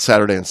diving on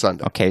Saturday and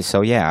Sunday. Okay,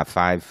 so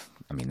 5.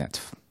 I mean, that's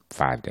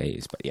 5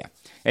 days, but yeah.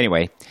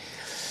 Anyway.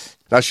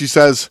 Now she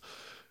says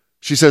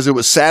it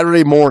was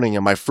Saturday morning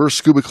and my first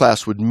scuba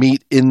class would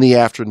meet in the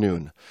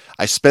afternoon.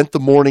 I spent the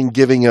morning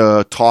giving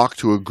a talk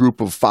to a group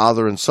of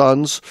father and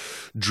sons,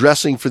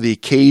 dressing for the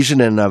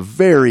occasion in a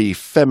very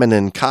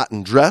feminine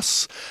cotton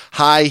dress,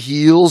 high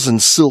heels,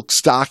 and silk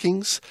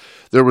stockings.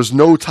 There was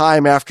no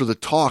time after the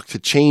talk to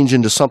change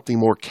into something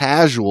more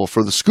casual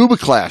for the scuba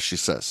class, she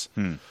says.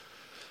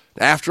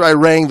 After I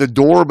rang the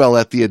doorbell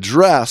at the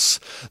address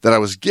that I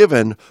was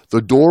given,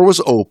 the door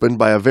was opened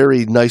by a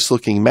very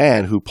nice-looking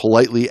man who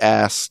politely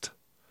asked,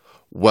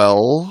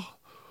 "Well,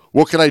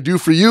 what can I do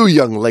for you,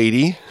 young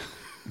lady?"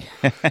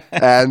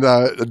 And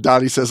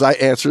Dottie says, I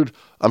answered,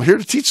 "I'm here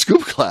to teach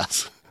scuba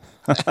class."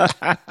 And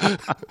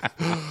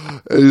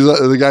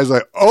the guy's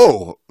like,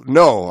 "Oh,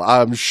 no,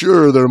 I'm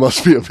sure there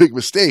must be a big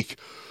mistake.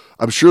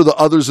 I'm sure the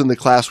others in the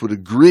class would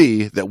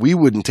agree that we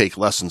wouldn't take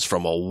lessons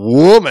from a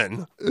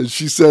woman. And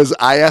she says,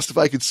 I asked if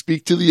I could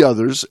speak to the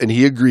others, and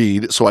he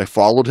agreed, so I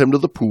followed him to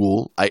the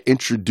pool. I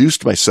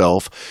introduced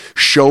myself,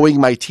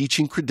 showing my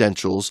teaching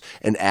credentials,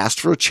 and asked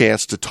for a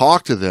chance to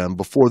talk to them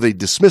before they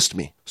dismissed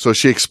me. So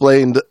she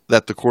explained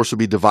that the course would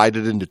be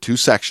divided into 2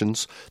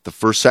 sections, the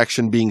first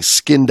section being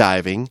skin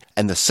diving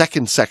and the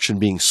second section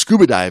being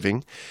scuba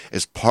diving.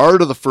 As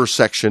part of the first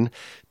section,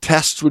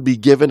 tests would be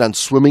given on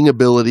swimming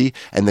ability,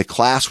 and the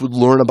class would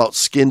learn about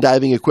skin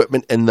diving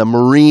equipment and the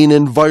marine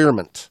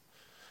environment.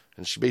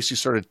 And she basically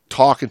started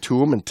talking to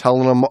them and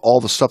telling them all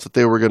the stuff that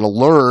they were going to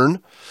learn,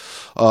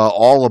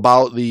 all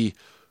about the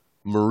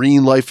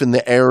marine life in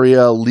the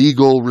area,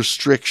 legal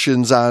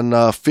restrictions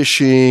on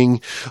fishing,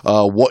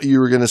 what you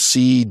were going to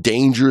see,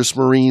 dangerous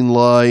marine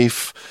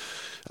life,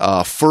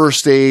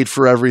 first aid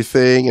for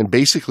everything, and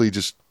basically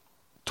just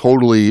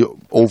totally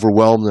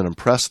overwhelmed and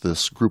impressed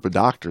this group of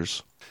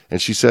doctors.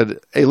 And she said,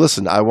 hey,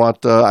 listen,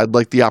 I'd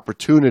like the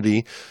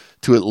opportunity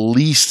to at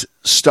least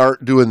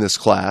start doing this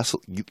class.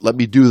 Let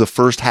me do the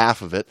first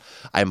half of it.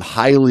 I'm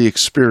highly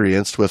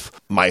experienced with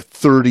my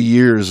 30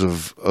 years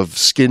of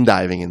skin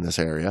diving in this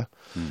area.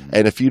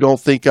 And if you don't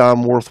think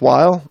I'm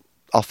worthwhile,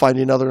 I'll find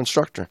you another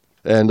instructor.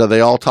 And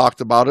they all talked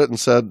about it and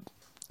said,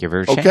 give her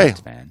a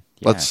chance, man.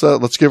 Yeah.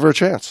 Let's give her a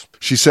chance.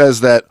 She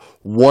says that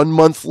 1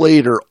 month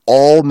later,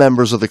 all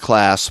members of the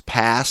class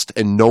passed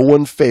and no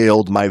one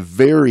failed my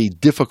very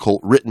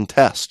difficult written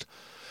test.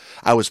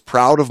 I was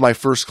proud of my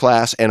first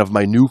class and of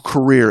my new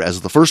career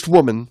as the first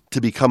woman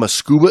to become a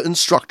scuba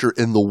instructor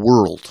in the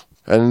world.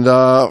 And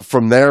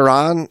from there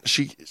on,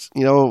 she,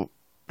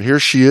 here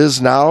she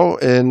is now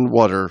in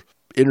her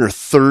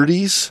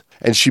 30s,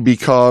 and she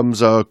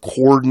becomes a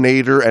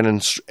coordinator and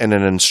an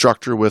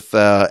instructor with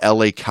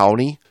LA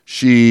County.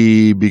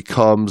 She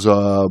becomes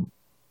a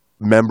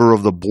member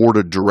of the board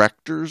of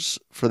directors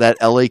for that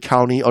LA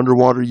County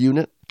underwater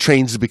unit,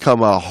 trains to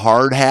become a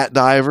hard hat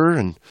diver,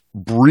 and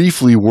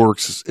briefly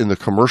works in the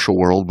commercial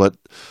world, but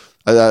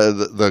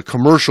the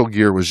commercial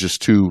gear was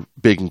just too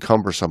big and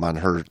cumbersome on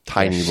her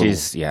tiny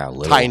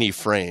tiny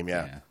frame.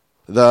 Yeah.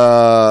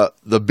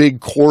 The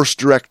big course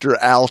director,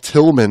 Al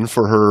Tillman,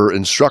 for her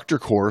instructor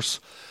course,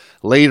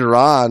 later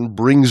on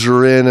brings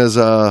her in as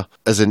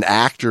an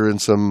actor in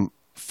some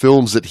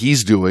films that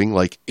he's doing,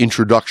 like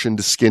Introduction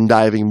to Skin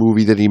Diving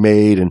movie that he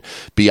made, and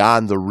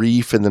Beyond the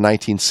Reef in the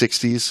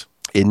 1960s.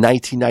 In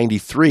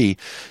 1993,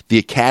 the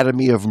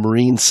Academy of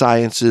Marine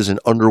Sciences and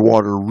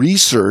Underwater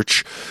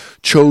Research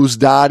chose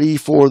Dottie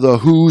for the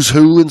who's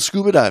who in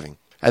scuba diving,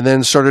 and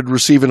then started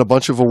receiving a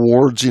bunch of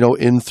awards,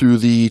 in through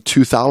the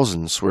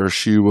 2000s, where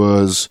she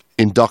was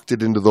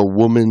inducted into the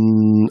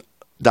Women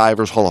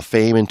Divers Hall of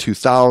Fame in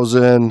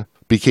 2000,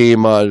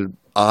 became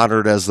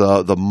honored as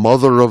the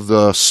mother of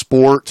the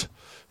sport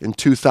in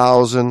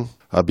 2000,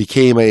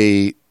 became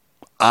a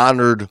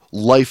honored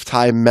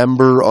lifetime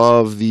member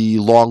of the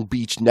Long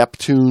Beach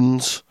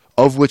Neptunes,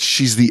 of which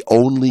she's the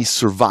only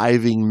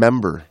surviving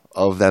member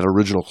of that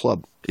original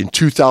club. In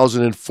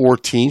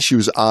 2014, she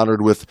was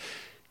honored with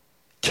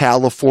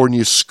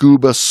California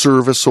Scuba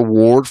Service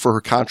Award for her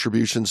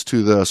contributions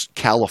to the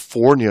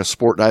California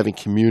sport diving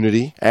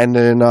community. And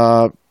then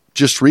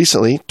just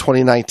recently,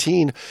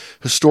 2019,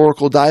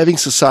 Historical Diving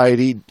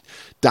Society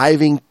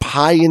Diving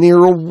Pioneer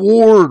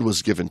Award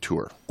was given to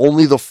her.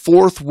 Only the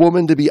 4th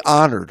woman to be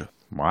honored.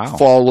 Wow.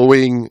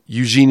 Following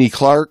Eugenie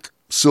Clark,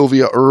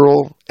 Sylvia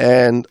Earle,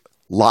 and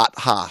Lot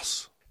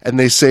Haas. And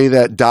they say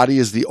that Dottie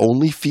is the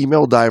only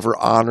female diver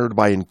honored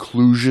by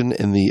inclusion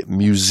in the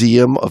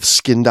Museum of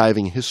Skin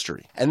Diving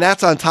History. And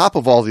that's on top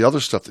of all the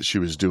other stuff that she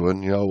was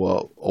doing,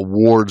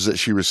 awards that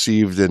she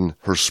received in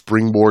her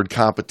springboard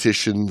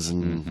competitions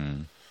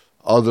and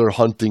other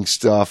hunting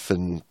stuff.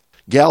 And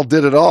gal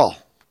did it all.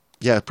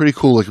 Yeah, pretty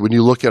cool. Like when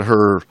you look at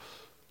her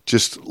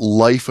just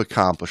life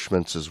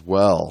accomplishments as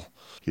well,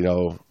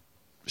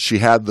 she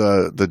had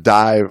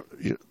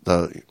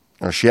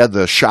she had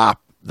the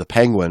shop, the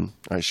Penguin.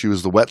 Right? She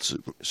was the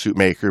wetsuit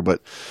maker,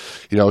 but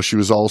she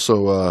was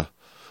also a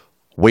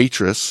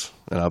waitress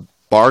and a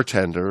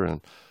bartender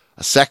and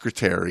a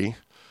secretary.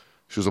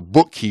 She was a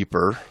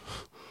bookkeeper,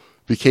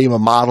 became a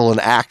model and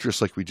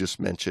actress, like we just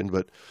mentioned.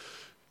 But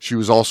she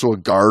was also a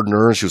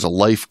gardener. She was a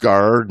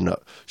lifeguard, and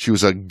she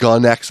was a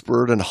gun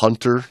expert and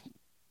hunter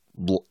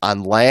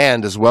on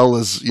land, as well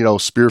as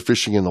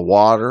spearfishing in the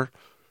water.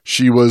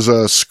 She was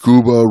a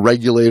scuba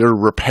regulator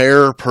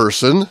repair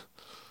person,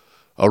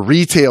 a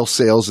retail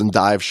sales and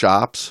dive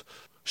shops.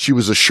 She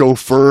was a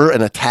chauffeur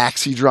and a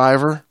taxi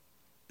driver.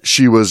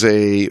 She was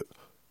a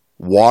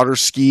water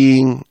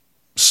skiing,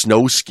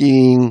 snow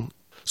skiing,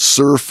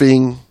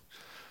 surfing,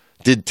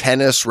 did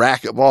tennis,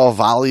 racquetball,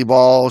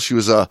 volleyball. She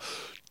was a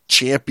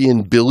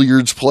champion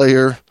billiards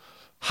player,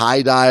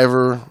 high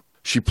diver.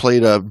 She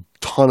played a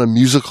ton of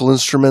musical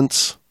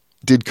instruments,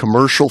 did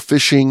commercial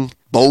fishing,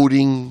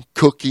 boating,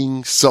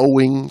 cooking,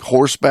 sewing,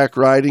 horseback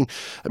riding.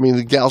 I mean,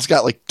 the gal's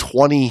got like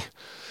 20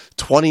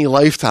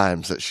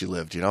 lifetimes that she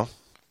lived,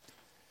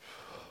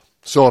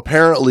 So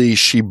apparently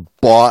she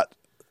bought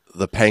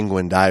the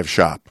Penguin dive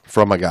shop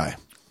from a guy.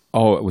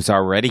 Oh, it was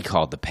already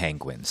called the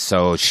Penguin.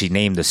 So she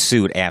named the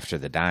suit after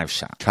the dive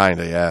shop. Kind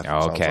of, yeah.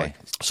 Oh, okay. Like.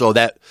 So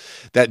that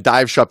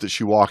dive shop that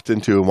she walked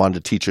into and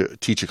wanted to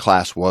teach a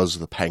class was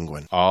the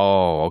Penguin.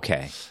 Oh,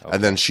 okay.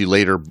 And then she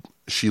later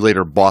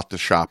bought the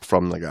shop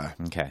from the guy.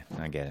 Okay,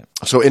 I get it.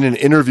 So in an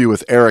interview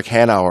with Eric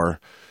Hanauer,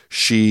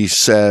 she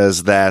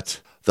says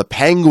that the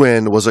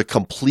Penguin was a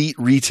complete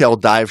retail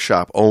dive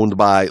shop owned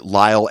by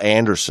Lyle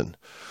Anderson,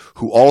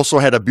 who also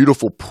had a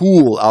beautiful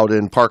pool out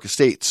in Park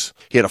Estates.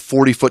 He had a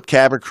 40-foot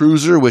cabin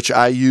cruiser, which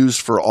I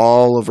used for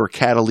all of her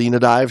Catalina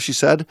dives, she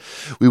said.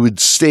 We would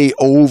stay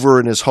over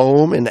in his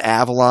home in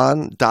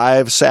Avalon,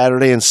 dive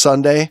Saturday and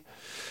Sunday.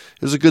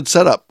 It was a good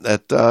setup.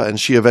 And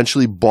she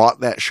eventually bought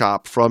that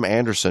shop from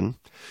Anderson,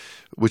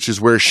 which is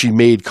where she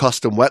made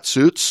custom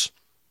wetsuits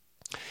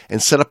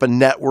and set up a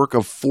network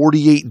of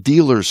 48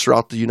 dealers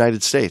throughout the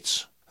United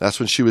States. That's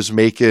when she was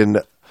making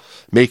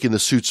the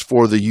suits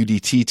for the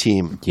UDT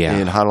team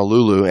in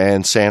Honolulu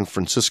and San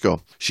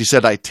Francisco. She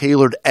said, I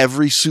tailored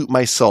every suit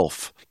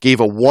myself,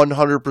 gave a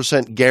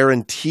 100%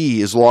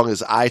 guarantee as long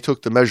as I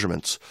took the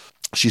measurements.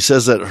 She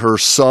says that her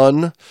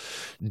son,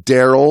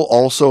 Daryl,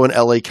 also an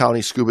LA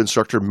County scuba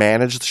instructor,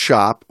 managed the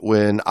shop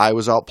when I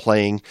was out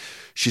playing.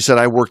 She said,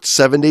 I worked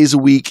 7 days a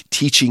week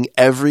teaching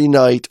every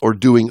night or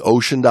doing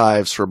ocean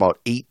dives for about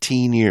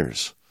 18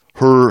 years.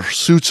 Her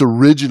suits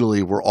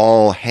originally were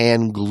all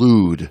hand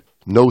glued.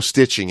 No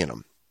stitching in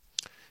them.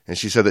 And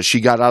she said that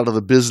she got out of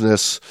the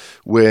business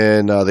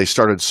when they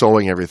started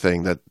sewing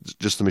everything, that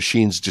just the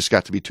machines just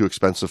got to be too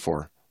expensive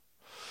for her.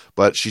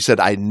 But she said,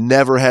 I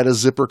never had a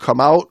zipper come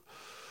out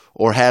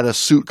or had a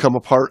suit come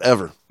apart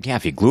ever. Yeah,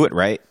 if you glue it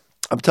right.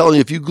 I'm telling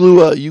you, if you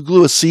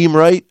glue a seam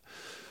right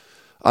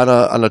on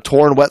a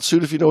torn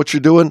wetsuit, if you know what you're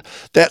doing,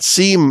 that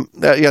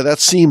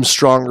seam's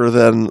stronger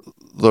than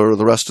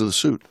the rest of the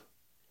suit.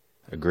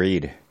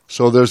 Agreed.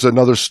 So there's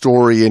another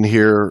story in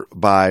here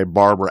by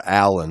Barbara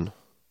Allen,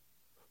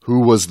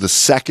 who was the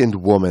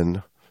second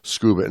woman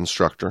scuba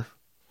instructor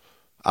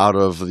out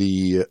of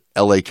the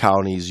LA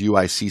County's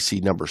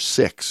UICC number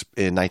 6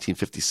 in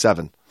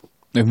 1957.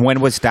 And when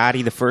was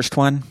Dottie the first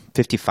one?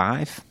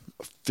 55?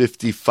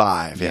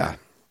 55, yeah.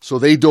 So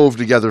they dove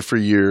together for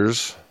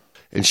years,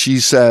 and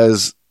she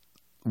says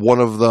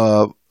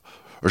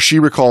she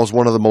recalls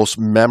one of the most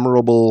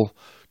memorable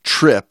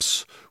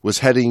trips was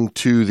heading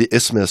to the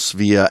Isthmus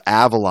via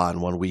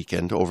Avalon one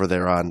weekend over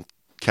there on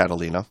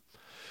Catalina.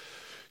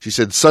 She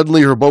said,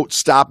 suddenly her boat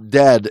stopped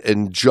dead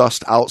and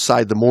just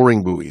outside the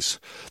mooring buoys.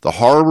 The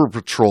harbor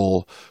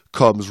patrol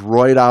came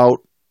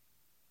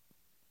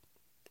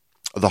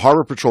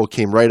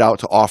right out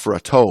to offer a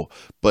tow.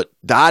 But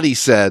Dottie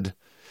said,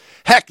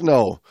 heck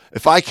no,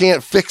 if I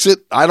can't fix it,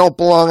 I don't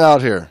belong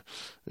out here.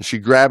 And she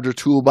grabbed her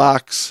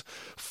toolbox,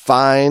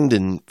 found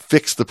and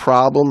fixed the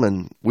problem,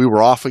 and we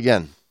were off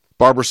again.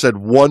 Barbara said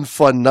one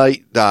fun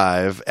night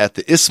dive at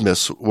the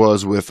Isthmus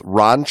was with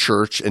Ron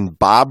Church and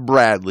Bob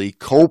Bradley,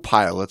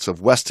 co-pilots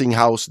of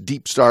Westinghouse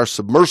Deep Star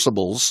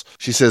submersibles.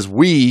 She says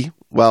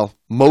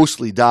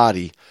mostly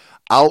Dottie,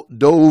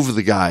 outdove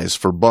the guys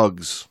for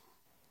bugs.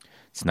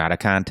 It's not a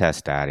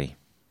contest, Dottie.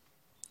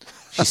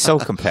 She's so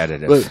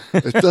competitive.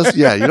 But it does,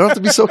 you don't have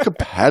to be so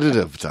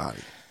competitive,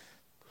 Dottie.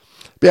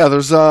 Yeah,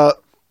 there's so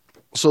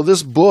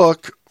this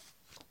book,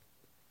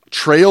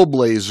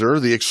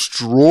 Trailblazer, The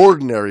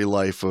Extraordinary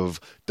Life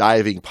of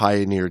Diving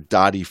Pioneer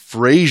Dottie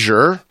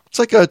Frazier. It's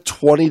like a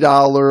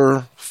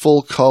 $20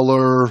 full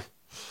color,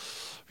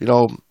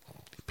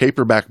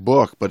 paperback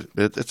book, but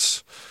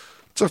it's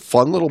a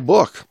fun little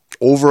book.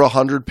 Over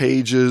 100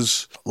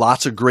 pages,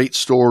 lots of great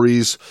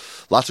stories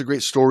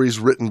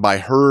written by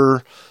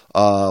her,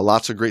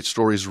 lots of great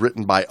stories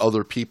written by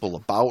other people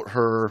about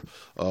her,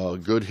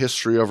 good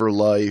history of her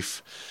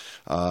life,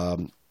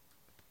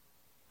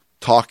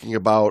 talking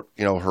about,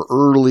 her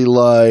early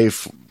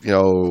life,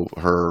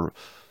 her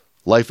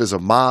life as a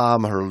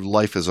mom, her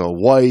life as a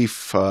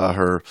wife,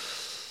 her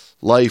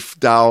life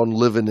down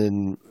living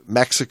in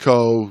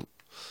Mexico,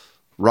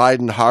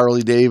 riding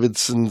Harley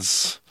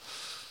Davidsons,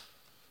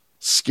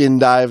 skin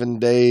diving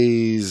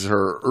days,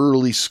 her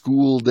early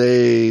school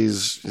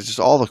days, it's just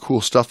all the cool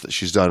stuff that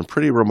she's done.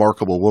 Pretty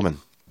remarkable woman.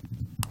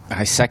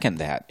 I second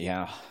that,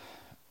 yeah.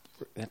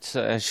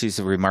 She's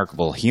a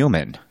remarkable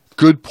human.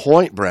 Good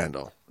point,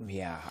 Brando.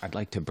 Yeah, I'd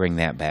like to bring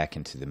that back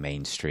into the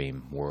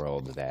mainstream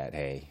world that,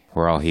 hey,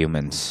 we're all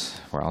humans.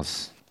 We're all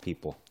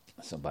people.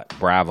 But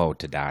bravo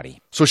to Dottie.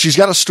 So she's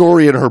got a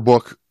story in her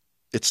book.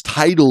 It's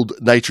titled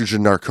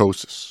Nitrogen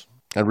Narcosis.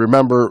 And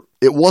remember,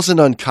 it wasn't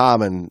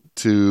uncommon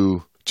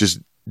to just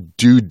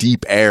do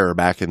deep air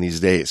back in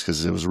these days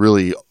because it was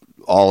really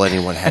all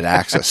anyone had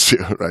access to,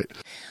 right?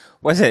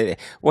 It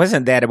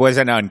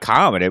wasn't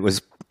uncommon. It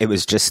was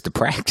just the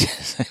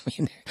practice. I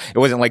mean, it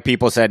wasn't like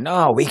people said,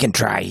 no, we can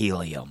try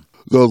helium.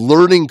 The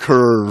learning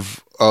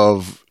curve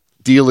of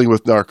dealing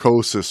with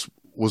narcosis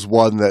was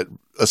one that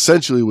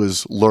essentially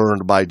was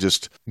learned by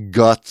just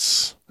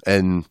guts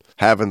and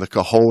having the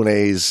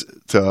cojones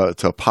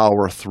to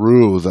power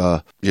through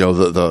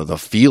the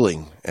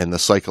feeling and the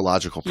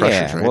psychological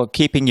pressures, right? Well,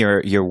 keeping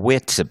your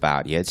wits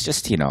about you. It's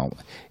just,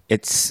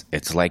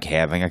 it's like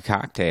having a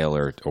cocktail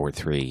or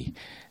three.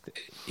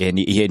 And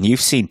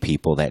you've seen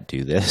people that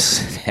do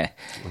this.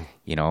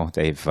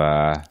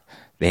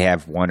 They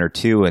have one or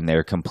two and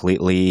they're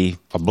completely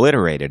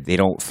obliterated. They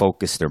don't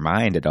focus their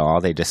mind at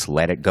all. They just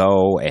let it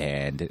go.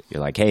 And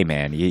you're like, hey,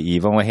 man,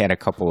 you've only had a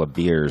couple of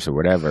beers or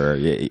whatever.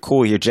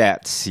 Cool your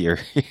jets.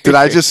 Did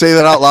I just say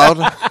that out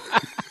loud?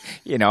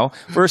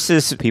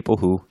 Versus people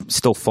who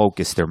still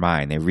focus their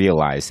mind. They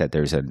realize that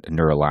there's a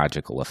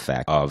neurological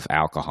effect of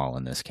alcohol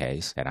in this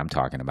case that I'm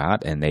talking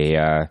about, and they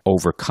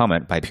overcome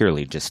it by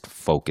purely just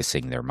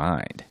focusing their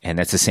mind. And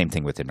that's the same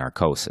thing with the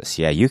narcosis.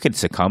 Yeah, you can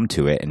succumb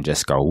to it and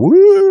just go,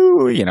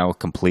 woo,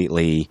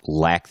 completely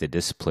lack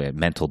the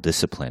mental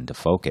discipline to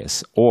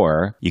focus.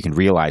 Or you can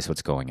realize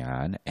what's going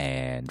on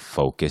and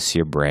focus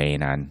your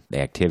brain on the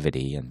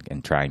activity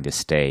and trying to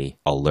stay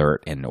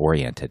alert and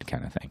oriented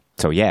kind of thing.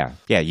 So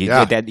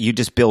you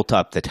just built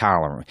up the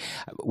tolerance.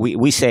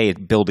 We say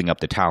building up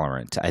the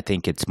tolerance. I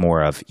think it's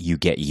more of you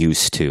get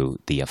used to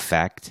the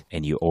effect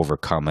and you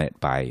overcome it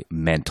by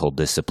mental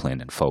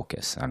discipline and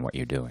focus on what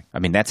you're doing. I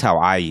mean, that's how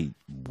I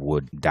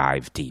would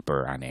dive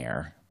deeper on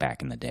air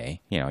back in the day.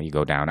 You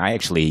go down. I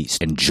actually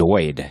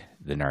enjoyed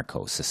the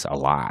narcosis a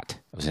lot.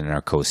 I was a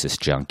narcosis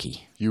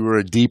junkie. You were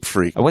a deep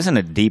freak. I wasn't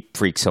a deep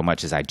freak so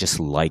much as I just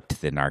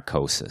liked the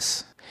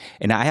narcosis.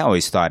 And I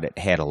always thought it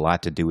had a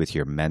lot to do with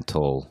your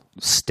mental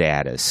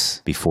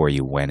status before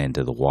you went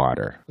into the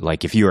water.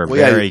 Like if you are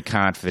very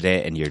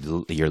confident and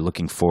you're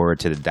looking forward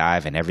to the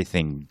dive and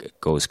everything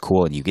goes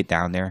cool and you get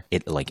down there,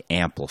 it like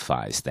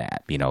amplifies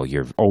that.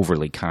 You're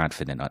overly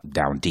confident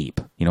down deep.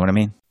 You know what I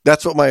mean?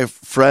 That's what my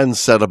friends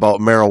said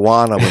about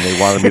marijuana when they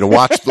wanted me to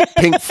watch the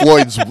Pink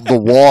Floyd's The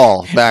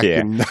Wall back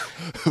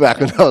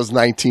when I was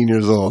 19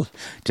 years old.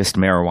 Just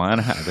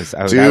marijuana?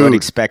 I would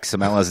expect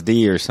some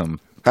LSD or some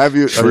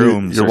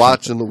shrooms.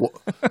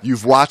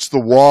 You've watched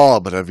The Wall,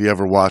 but have you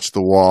ever watched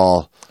The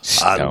Wall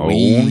on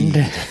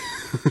weed?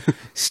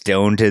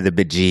 Stoned to the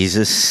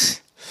bejesus.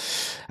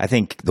 I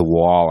think The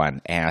Wall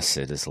on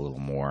acid is a little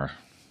more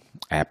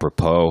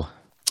apropos.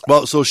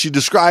 Well, so she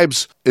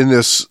describes in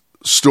this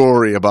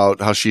story about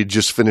how she had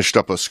just finished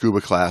up a scuba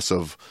class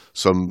of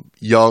some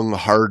young,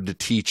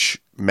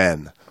 hard-to-teach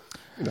men.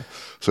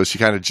 So she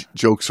kind of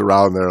jokes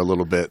around there a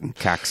little bit. And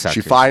cocksucker.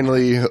 She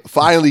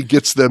finally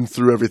gets them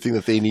through everything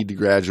that they need to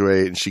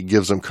graduate, and she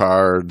gives them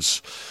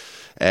cards.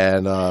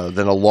 And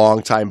then a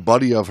longtime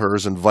buddy of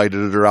hers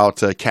invited her out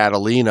to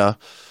Catalina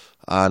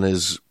on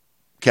his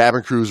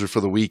cabin cruiser for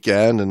the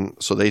weekend. And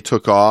so they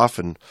took off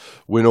and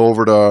went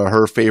over to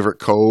her favorite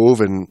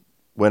cove and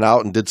went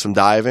out and did some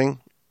diving.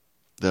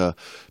 The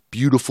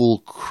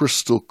beautiful,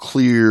 crystal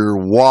clear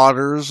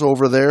waters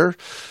over there.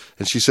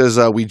 And she says,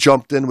 we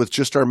jumped in with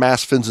just our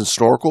mast fins and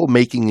snorkel,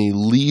 making a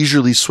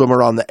leisurely swim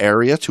around the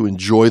area to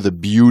enjoy the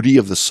beauty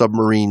of the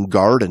submarine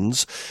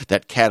gardens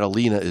that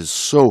Catalina is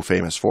so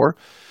famous for.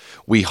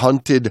 We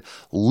hunted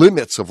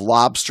limits of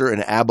lobster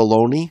and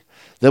abalone.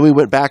 Then we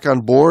went back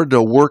on board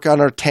to work on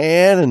our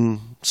tan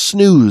and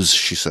snooze,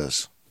 she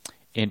says.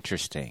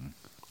 Interesting.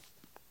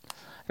 I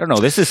don't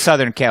know. This is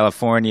Southern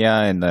California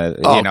and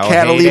Catalina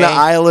heyday.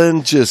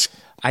 Island just...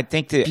 I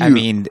think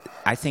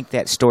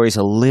that story's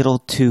a little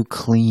too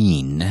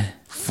clean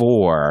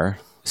for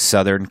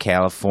Southern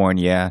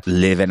California,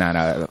 living on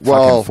a fucking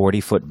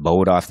 40-foot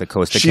boat off the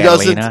coast of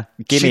Catalina.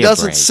 She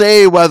doesn't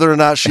say whether or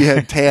not she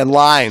had tan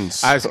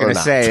lines. I was going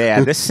to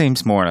say, this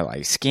seems more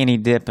like skinny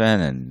dipping,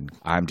 and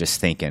I'm just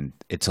thinking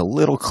it's a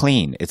little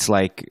clean. It's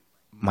like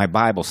my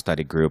Bible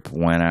study group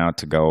went out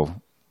to go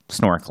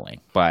snorkeling,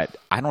 but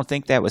I don't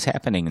think that was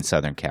happening in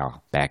Southern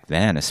Cal back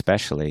then,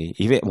 especially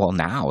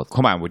now.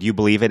 Come on, would you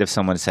believe it if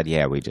someone said,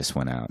 yeah, we just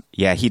went out?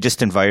 Yeah, he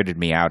just invited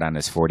me out on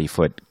his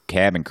 40-foot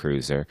cabin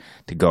cruiser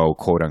to go,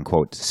 quote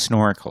unquote,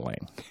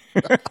 snorkeling.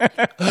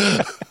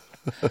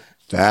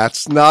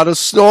 That's not a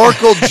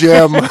snorkel,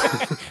 Jim.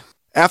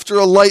 After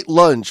a light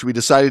lunch, we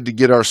decided to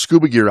get our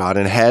scuba gear on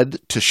and head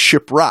to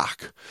Ship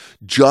Rock,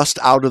 just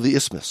out of the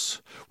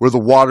isthmus, where the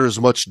water is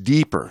much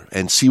deeper,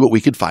 and see what we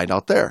could find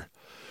out there.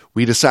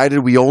 We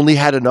decided we only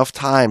had enough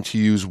time to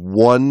use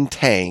one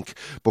tank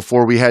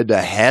before we had to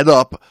head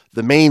up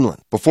the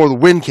mainland, before the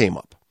wind came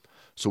up.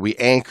 So we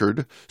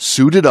anchored,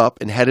 suited up,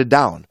 and headed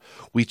down.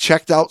 We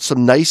checked out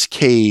some nice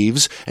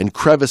caves and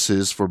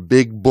crevices for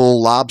big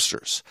bull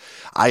lobsters.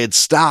 I had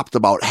stopped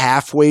about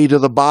halfway to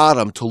the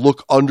bottom to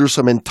look under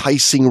some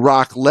enticing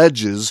rock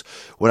ledges.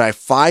 When I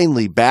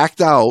finally backed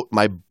out,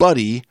 my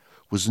buddy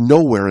was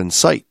nowhere in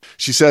sight.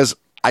 She says,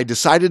 I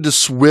decided to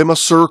swim a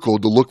circle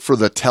to look for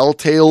the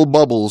telltale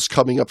bubbles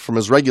coming up from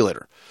his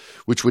regulator,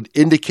 which would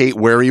indicate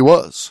where he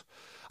was.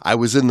 I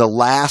was in the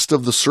last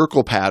of the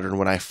circle pattern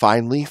when I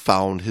finally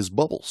found his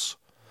bubbles.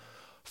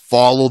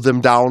 Followed them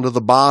down to the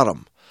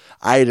bottom.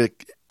 I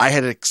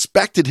had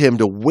expected him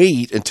to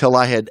wait until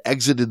I had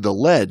exited the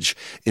ledge.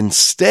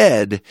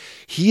 Instead,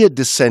 he had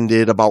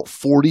descended about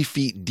 40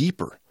 feet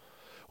deeper.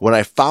 When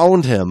I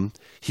found him,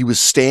 he was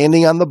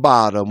standing on the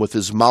bottom with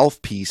his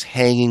mouthpiece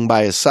hanging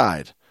by his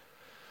side.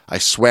 I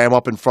swam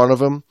up in front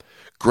of him,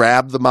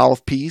 grabbed the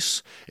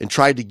mouthpiece, and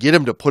tried to get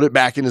him to put it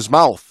back in his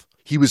mouth.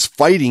 He was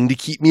fighting to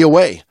keep me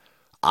away.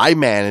 I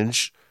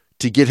managed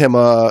to get him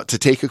to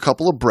take a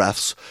couple of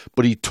breaths,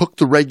 but he took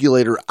the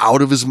regulator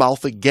out of his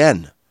mouth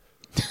again.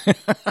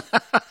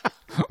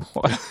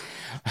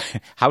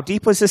 How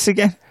deep was this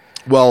again?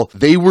 Well,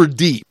 they were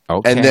deep.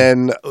 Okay. And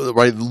then,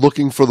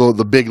 looking for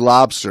the big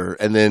lobster.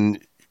 And then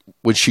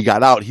when she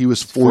got out, he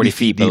was 40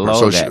 feet deeper.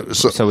 Below that.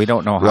 So we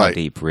don't know how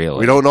deep, really.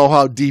 We don't know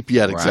how deep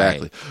yet,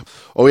 exactly. Right.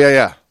 Oh,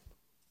 yeah.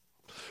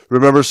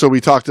 Remember, so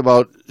we talked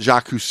about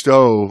Jacques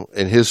Cousteau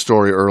and his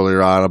story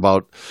earlier on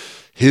about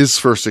his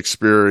first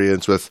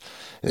experience with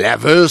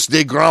laveuse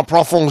des grands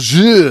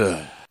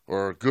profondeurs,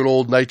 or good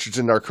old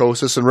nitrogen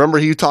narcosis. And remember,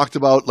 he talked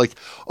about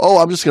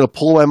I'm just going to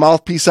pull my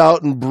mouthpiece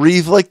out and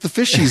breathe like the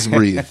fishies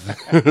breathe.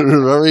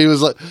 Remember,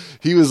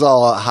 he was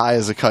all high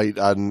as a kite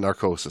on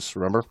narcosis.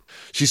 Remember?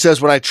 She says,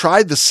 when I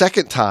tried the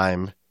second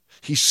time,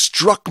 he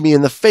struck me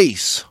in the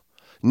face,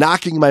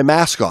 knocking my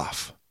mask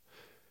off.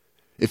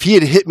 If he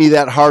had hit me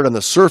that hard on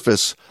the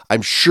surface,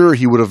 I'm sure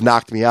he would have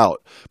knocked me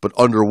out. But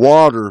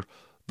underwater,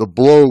 the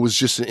blow was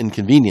just an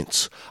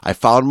inconvenience. I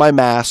found my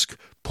mask,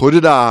 put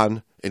it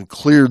on, and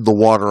cleared the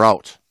water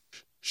out.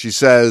 She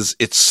says,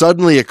 it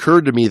suddenly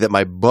occurred to me that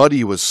my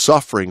buddy was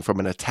suffering from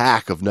an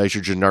attack of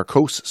nitrogen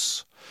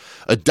narcosis,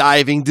 a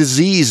diving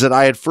disease that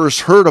I had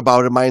first heard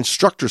about in my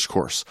instructor's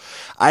course.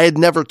 I had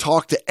never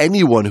talked to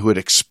anyone who had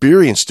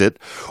experienced it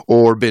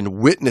or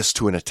been witness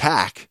to an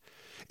attack.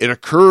 It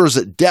occurs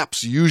at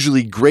depths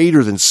usually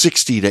greater than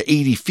 60 to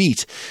 80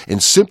 feet,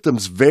 and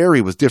symptoms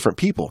vary with different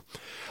people.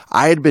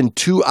 I had been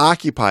too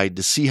occupied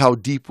to see how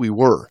deep we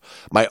were.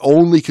 My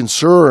only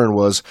concern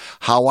was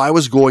how I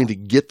was going to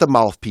get the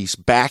mouthpiece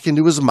back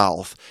into his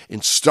mouth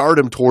and start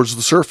him towards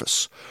the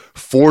surface,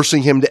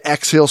 forcing him to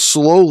exhale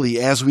slowly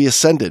as we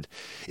ascended.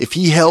 If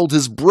he held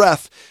his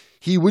breath,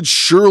 he would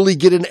surely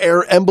get an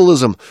air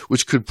embolism,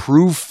 which could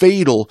prove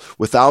fatal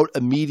without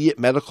immediate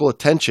medical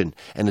attention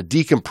and a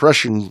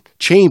decompression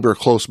chamber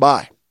close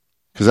by.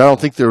 Because I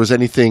don't think there was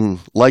anything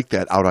like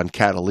that out on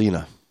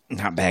Catalina.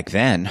 Not back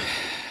then.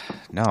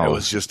 No. It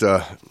was just,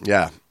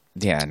 Yeah,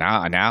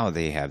 now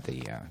they have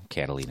the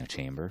Catalina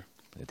Chamber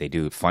that they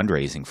do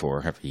fundraising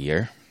for every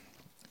year.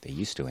 They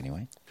used to,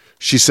 anyway.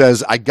 She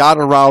says, I got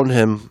around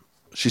him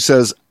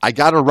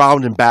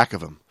back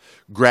of him,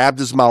 grabbed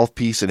his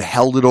mouthpiece and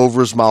held it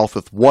over his mouth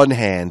with one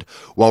hand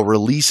while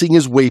releasing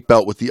his weight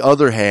belt with the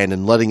other hand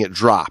and letting it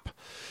drop.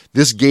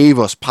 This gave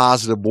us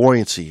positive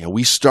buoyancy, and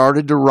we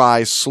started to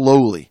rise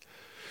slowly.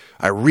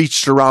 I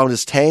reached around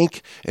his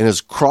tank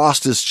and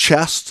crossed his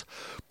chest,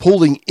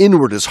 pulling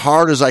inward as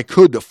hard as I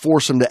could to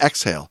force him to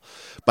exhale.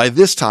 By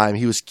this time,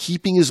 he was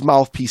keeping his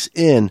mouthpiece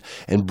in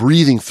and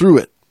breathing through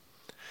it.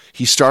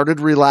 He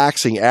started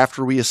relaxing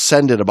after we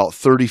ascended about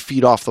 30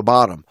 feet off the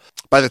bottom.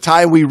 By the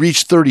time we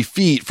reached 30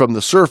 feet from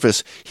the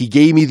surface, he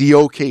gave me the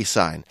okay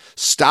sign,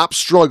 stopped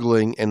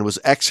struggling, and was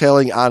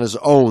exhaling on his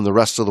own the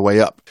rest of the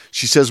way up.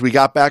 She says we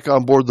got back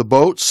on board the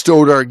boat,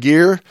 stowed our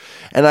gear,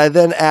 and I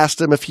then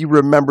asked him if he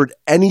remembered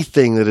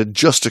anything that had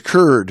just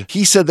occurred.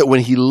 He said that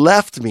when he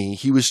left me,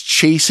 he was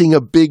chasing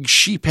a big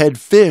sheephead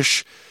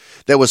fish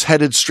that was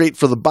headed straight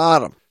for the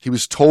bottom. He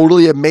was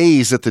totally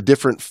amazed at the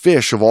different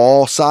fish of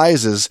all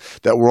sizes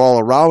that were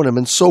all around him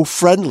and so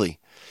friendly.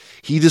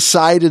 He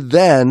decided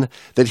then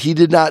that he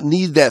did not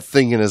need that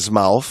thing in his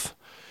mouth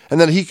and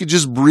that he could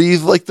just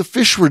breathe like the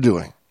fish were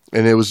doing.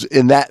 And it was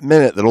in that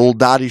minute that old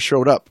Dottie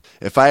showed up.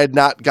 If I had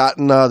not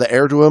gotten the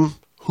air to him,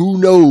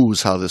 who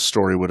knows how this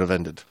story would have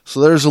ended.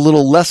 So there's a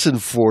little lesson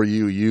for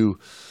you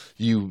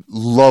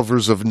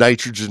lovers of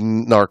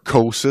nitrogen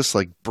narcosis,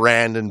 like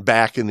Brandon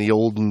back in the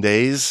olden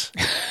days.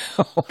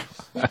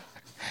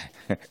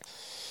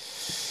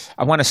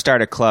 I want to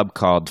start a club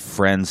called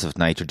Friends of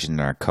Nitrogen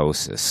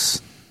Narcosis.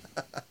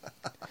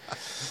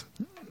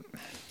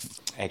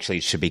 Actually,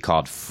 it should be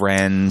called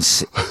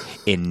Friends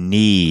in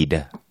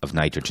Need of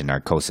Nitrogen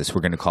Narcosis.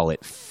 We're going to call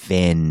it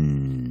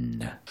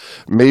FIN.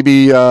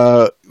 Maybe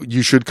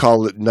you should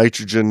call it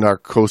Nitrogen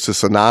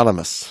Narcosis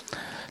Anonymous.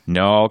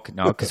 No,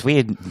 because we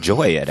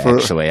enjoy it.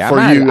 Actually,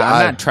 I'm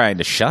not trying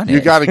to shun it.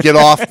 You got to get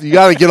off. You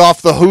got to get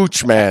off the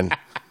hooch, man.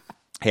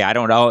 Hey, I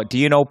don't know. Do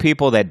you know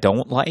people that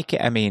don't like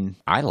it? I mean,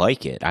 I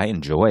like it. I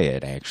enjoy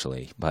it,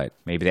 actually. But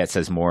maybe that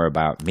says more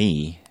about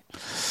me.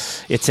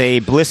 It's a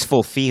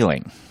blissful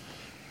feeling.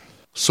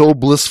 So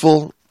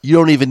blissful, you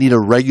don't even need a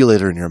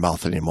regulator in your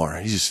mouth anymore.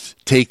 You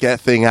just take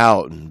that thing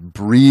out and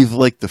breathe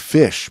like the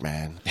fish,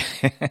 man.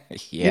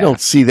 Yeah. You don't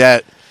see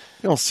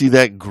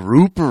that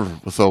grouper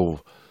with a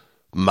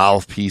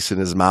mouthpiece in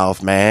his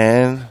mouth,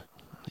 man.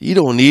 You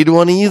don't need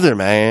one either,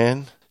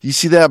 man. You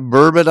see that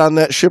burbot on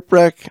that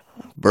shipwreck?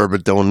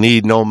 Burbot don't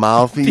need no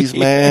mouthpiece,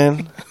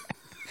 man.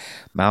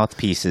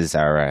 Mouthpieces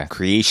are a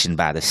creation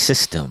by the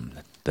system.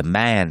 The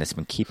man that's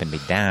been keeping me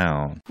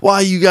down.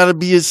 Why you gotta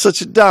be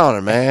such a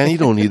downer, man? You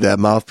don't need that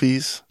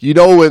mouthpiece. You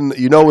know when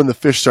the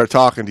fish start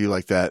talking to you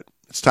like that,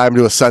 It's time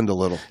to ascend a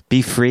little.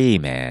 Be free,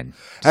 man.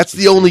 That's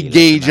the only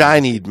gauge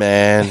I need,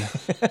 man.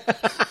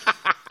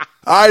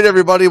 All right,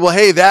 everybody. Well,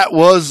 hey, that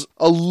was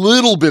a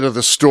little bit of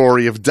the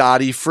story of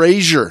Dottie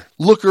Frazier.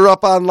 Look her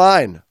up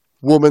online.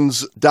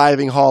 Woman's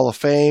Diving Hall of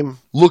Fame.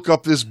 Look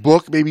up this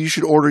book. Maybe you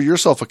should order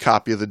yourself a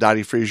copy of the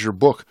Dottie Frazier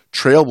book,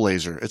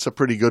 Trailblazer. It's a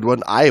pretty good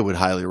one. I would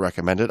highly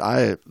recommend it.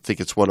 I think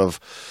it's one of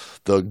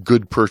the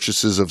good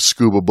purchases of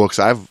scuba books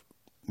I've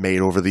made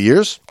over the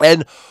years.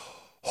 And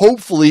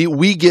hopefully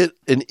we get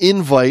an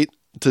invite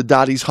to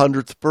Dottie's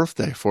 100th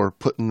birthday for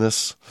putting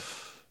this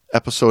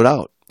episode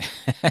out.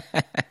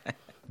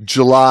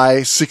 July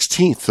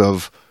 16th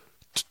of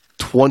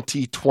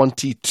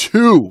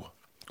 2022.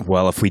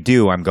 Well, if we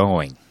do, I'm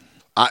going.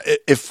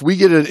 If we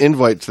get an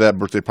invite to that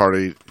birthday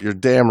party, you're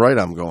damn right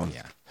I'm going.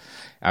 Yeah.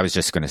 I was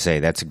just going to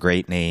say, that's a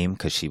great name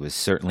because she was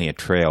certainly a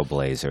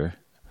trailblazer.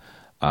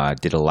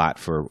 Did a lot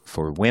for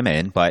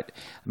women, but,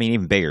 I mean,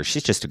 even bigger,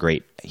 she's just a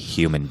great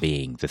human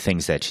being. The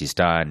things that she's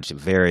done,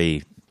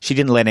 she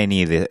didn't let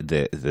any of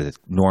the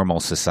normal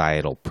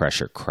societal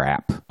pressure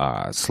crap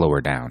slow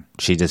her down.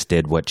 She just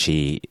did what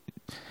she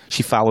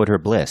followed her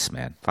bliss,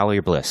 man. Follow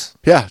your bliss.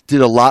 Yeah,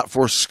 did a lot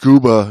for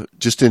scuba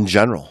just in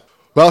general.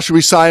 Well, should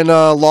we sign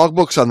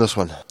logbooks on this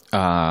one?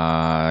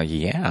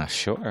 Yeah,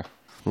 sure.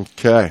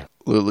 Okay.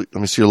 Let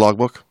me see your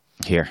logbook.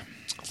 Here.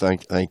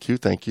 Thank you.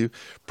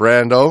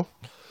 Brando,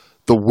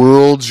 the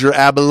world's your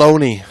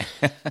abalone.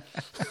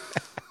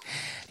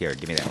 Here,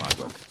 give me that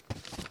logbook.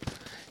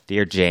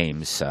 Dear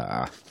James,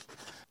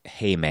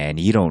 hey, man,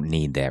 you don't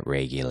need that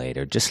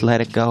regulator. Just let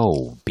it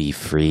go. Be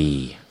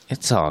free.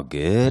 It's all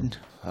good.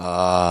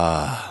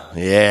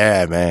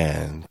 Yeah,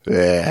 man.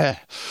 Yeah.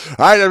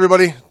 All right,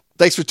 everybody.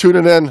 Thanks for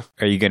tuning in.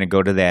 Are you going to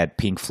go to that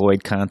Pink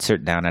Floyd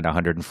concert down at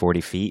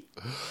 140 feet?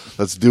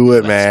 Let's do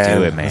it,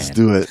 man. Let's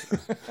do it, man. Let's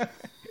do it.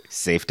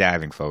 Safe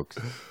diving, folks.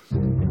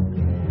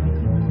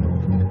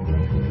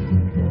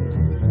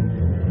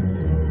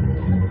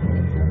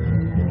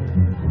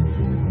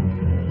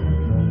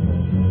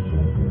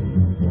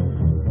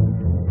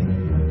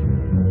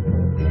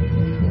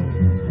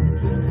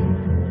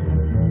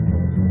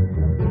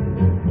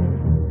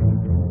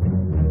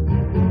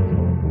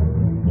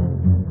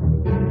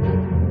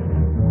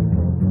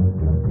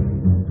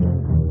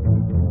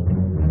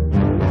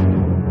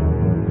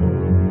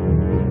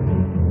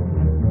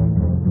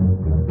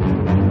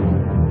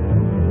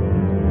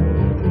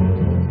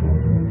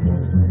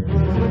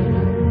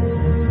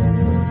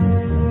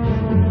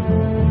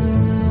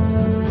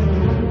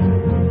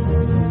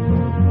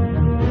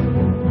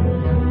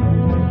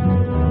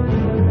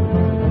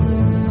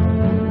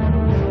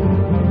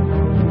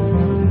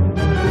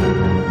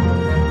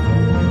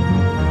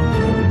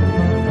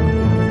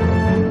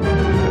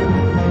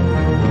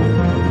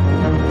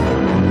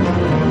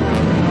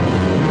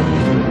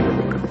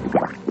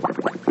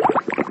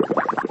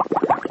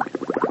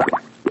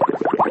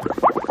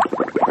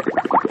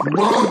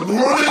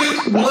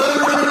 My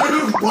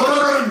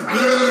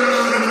brain,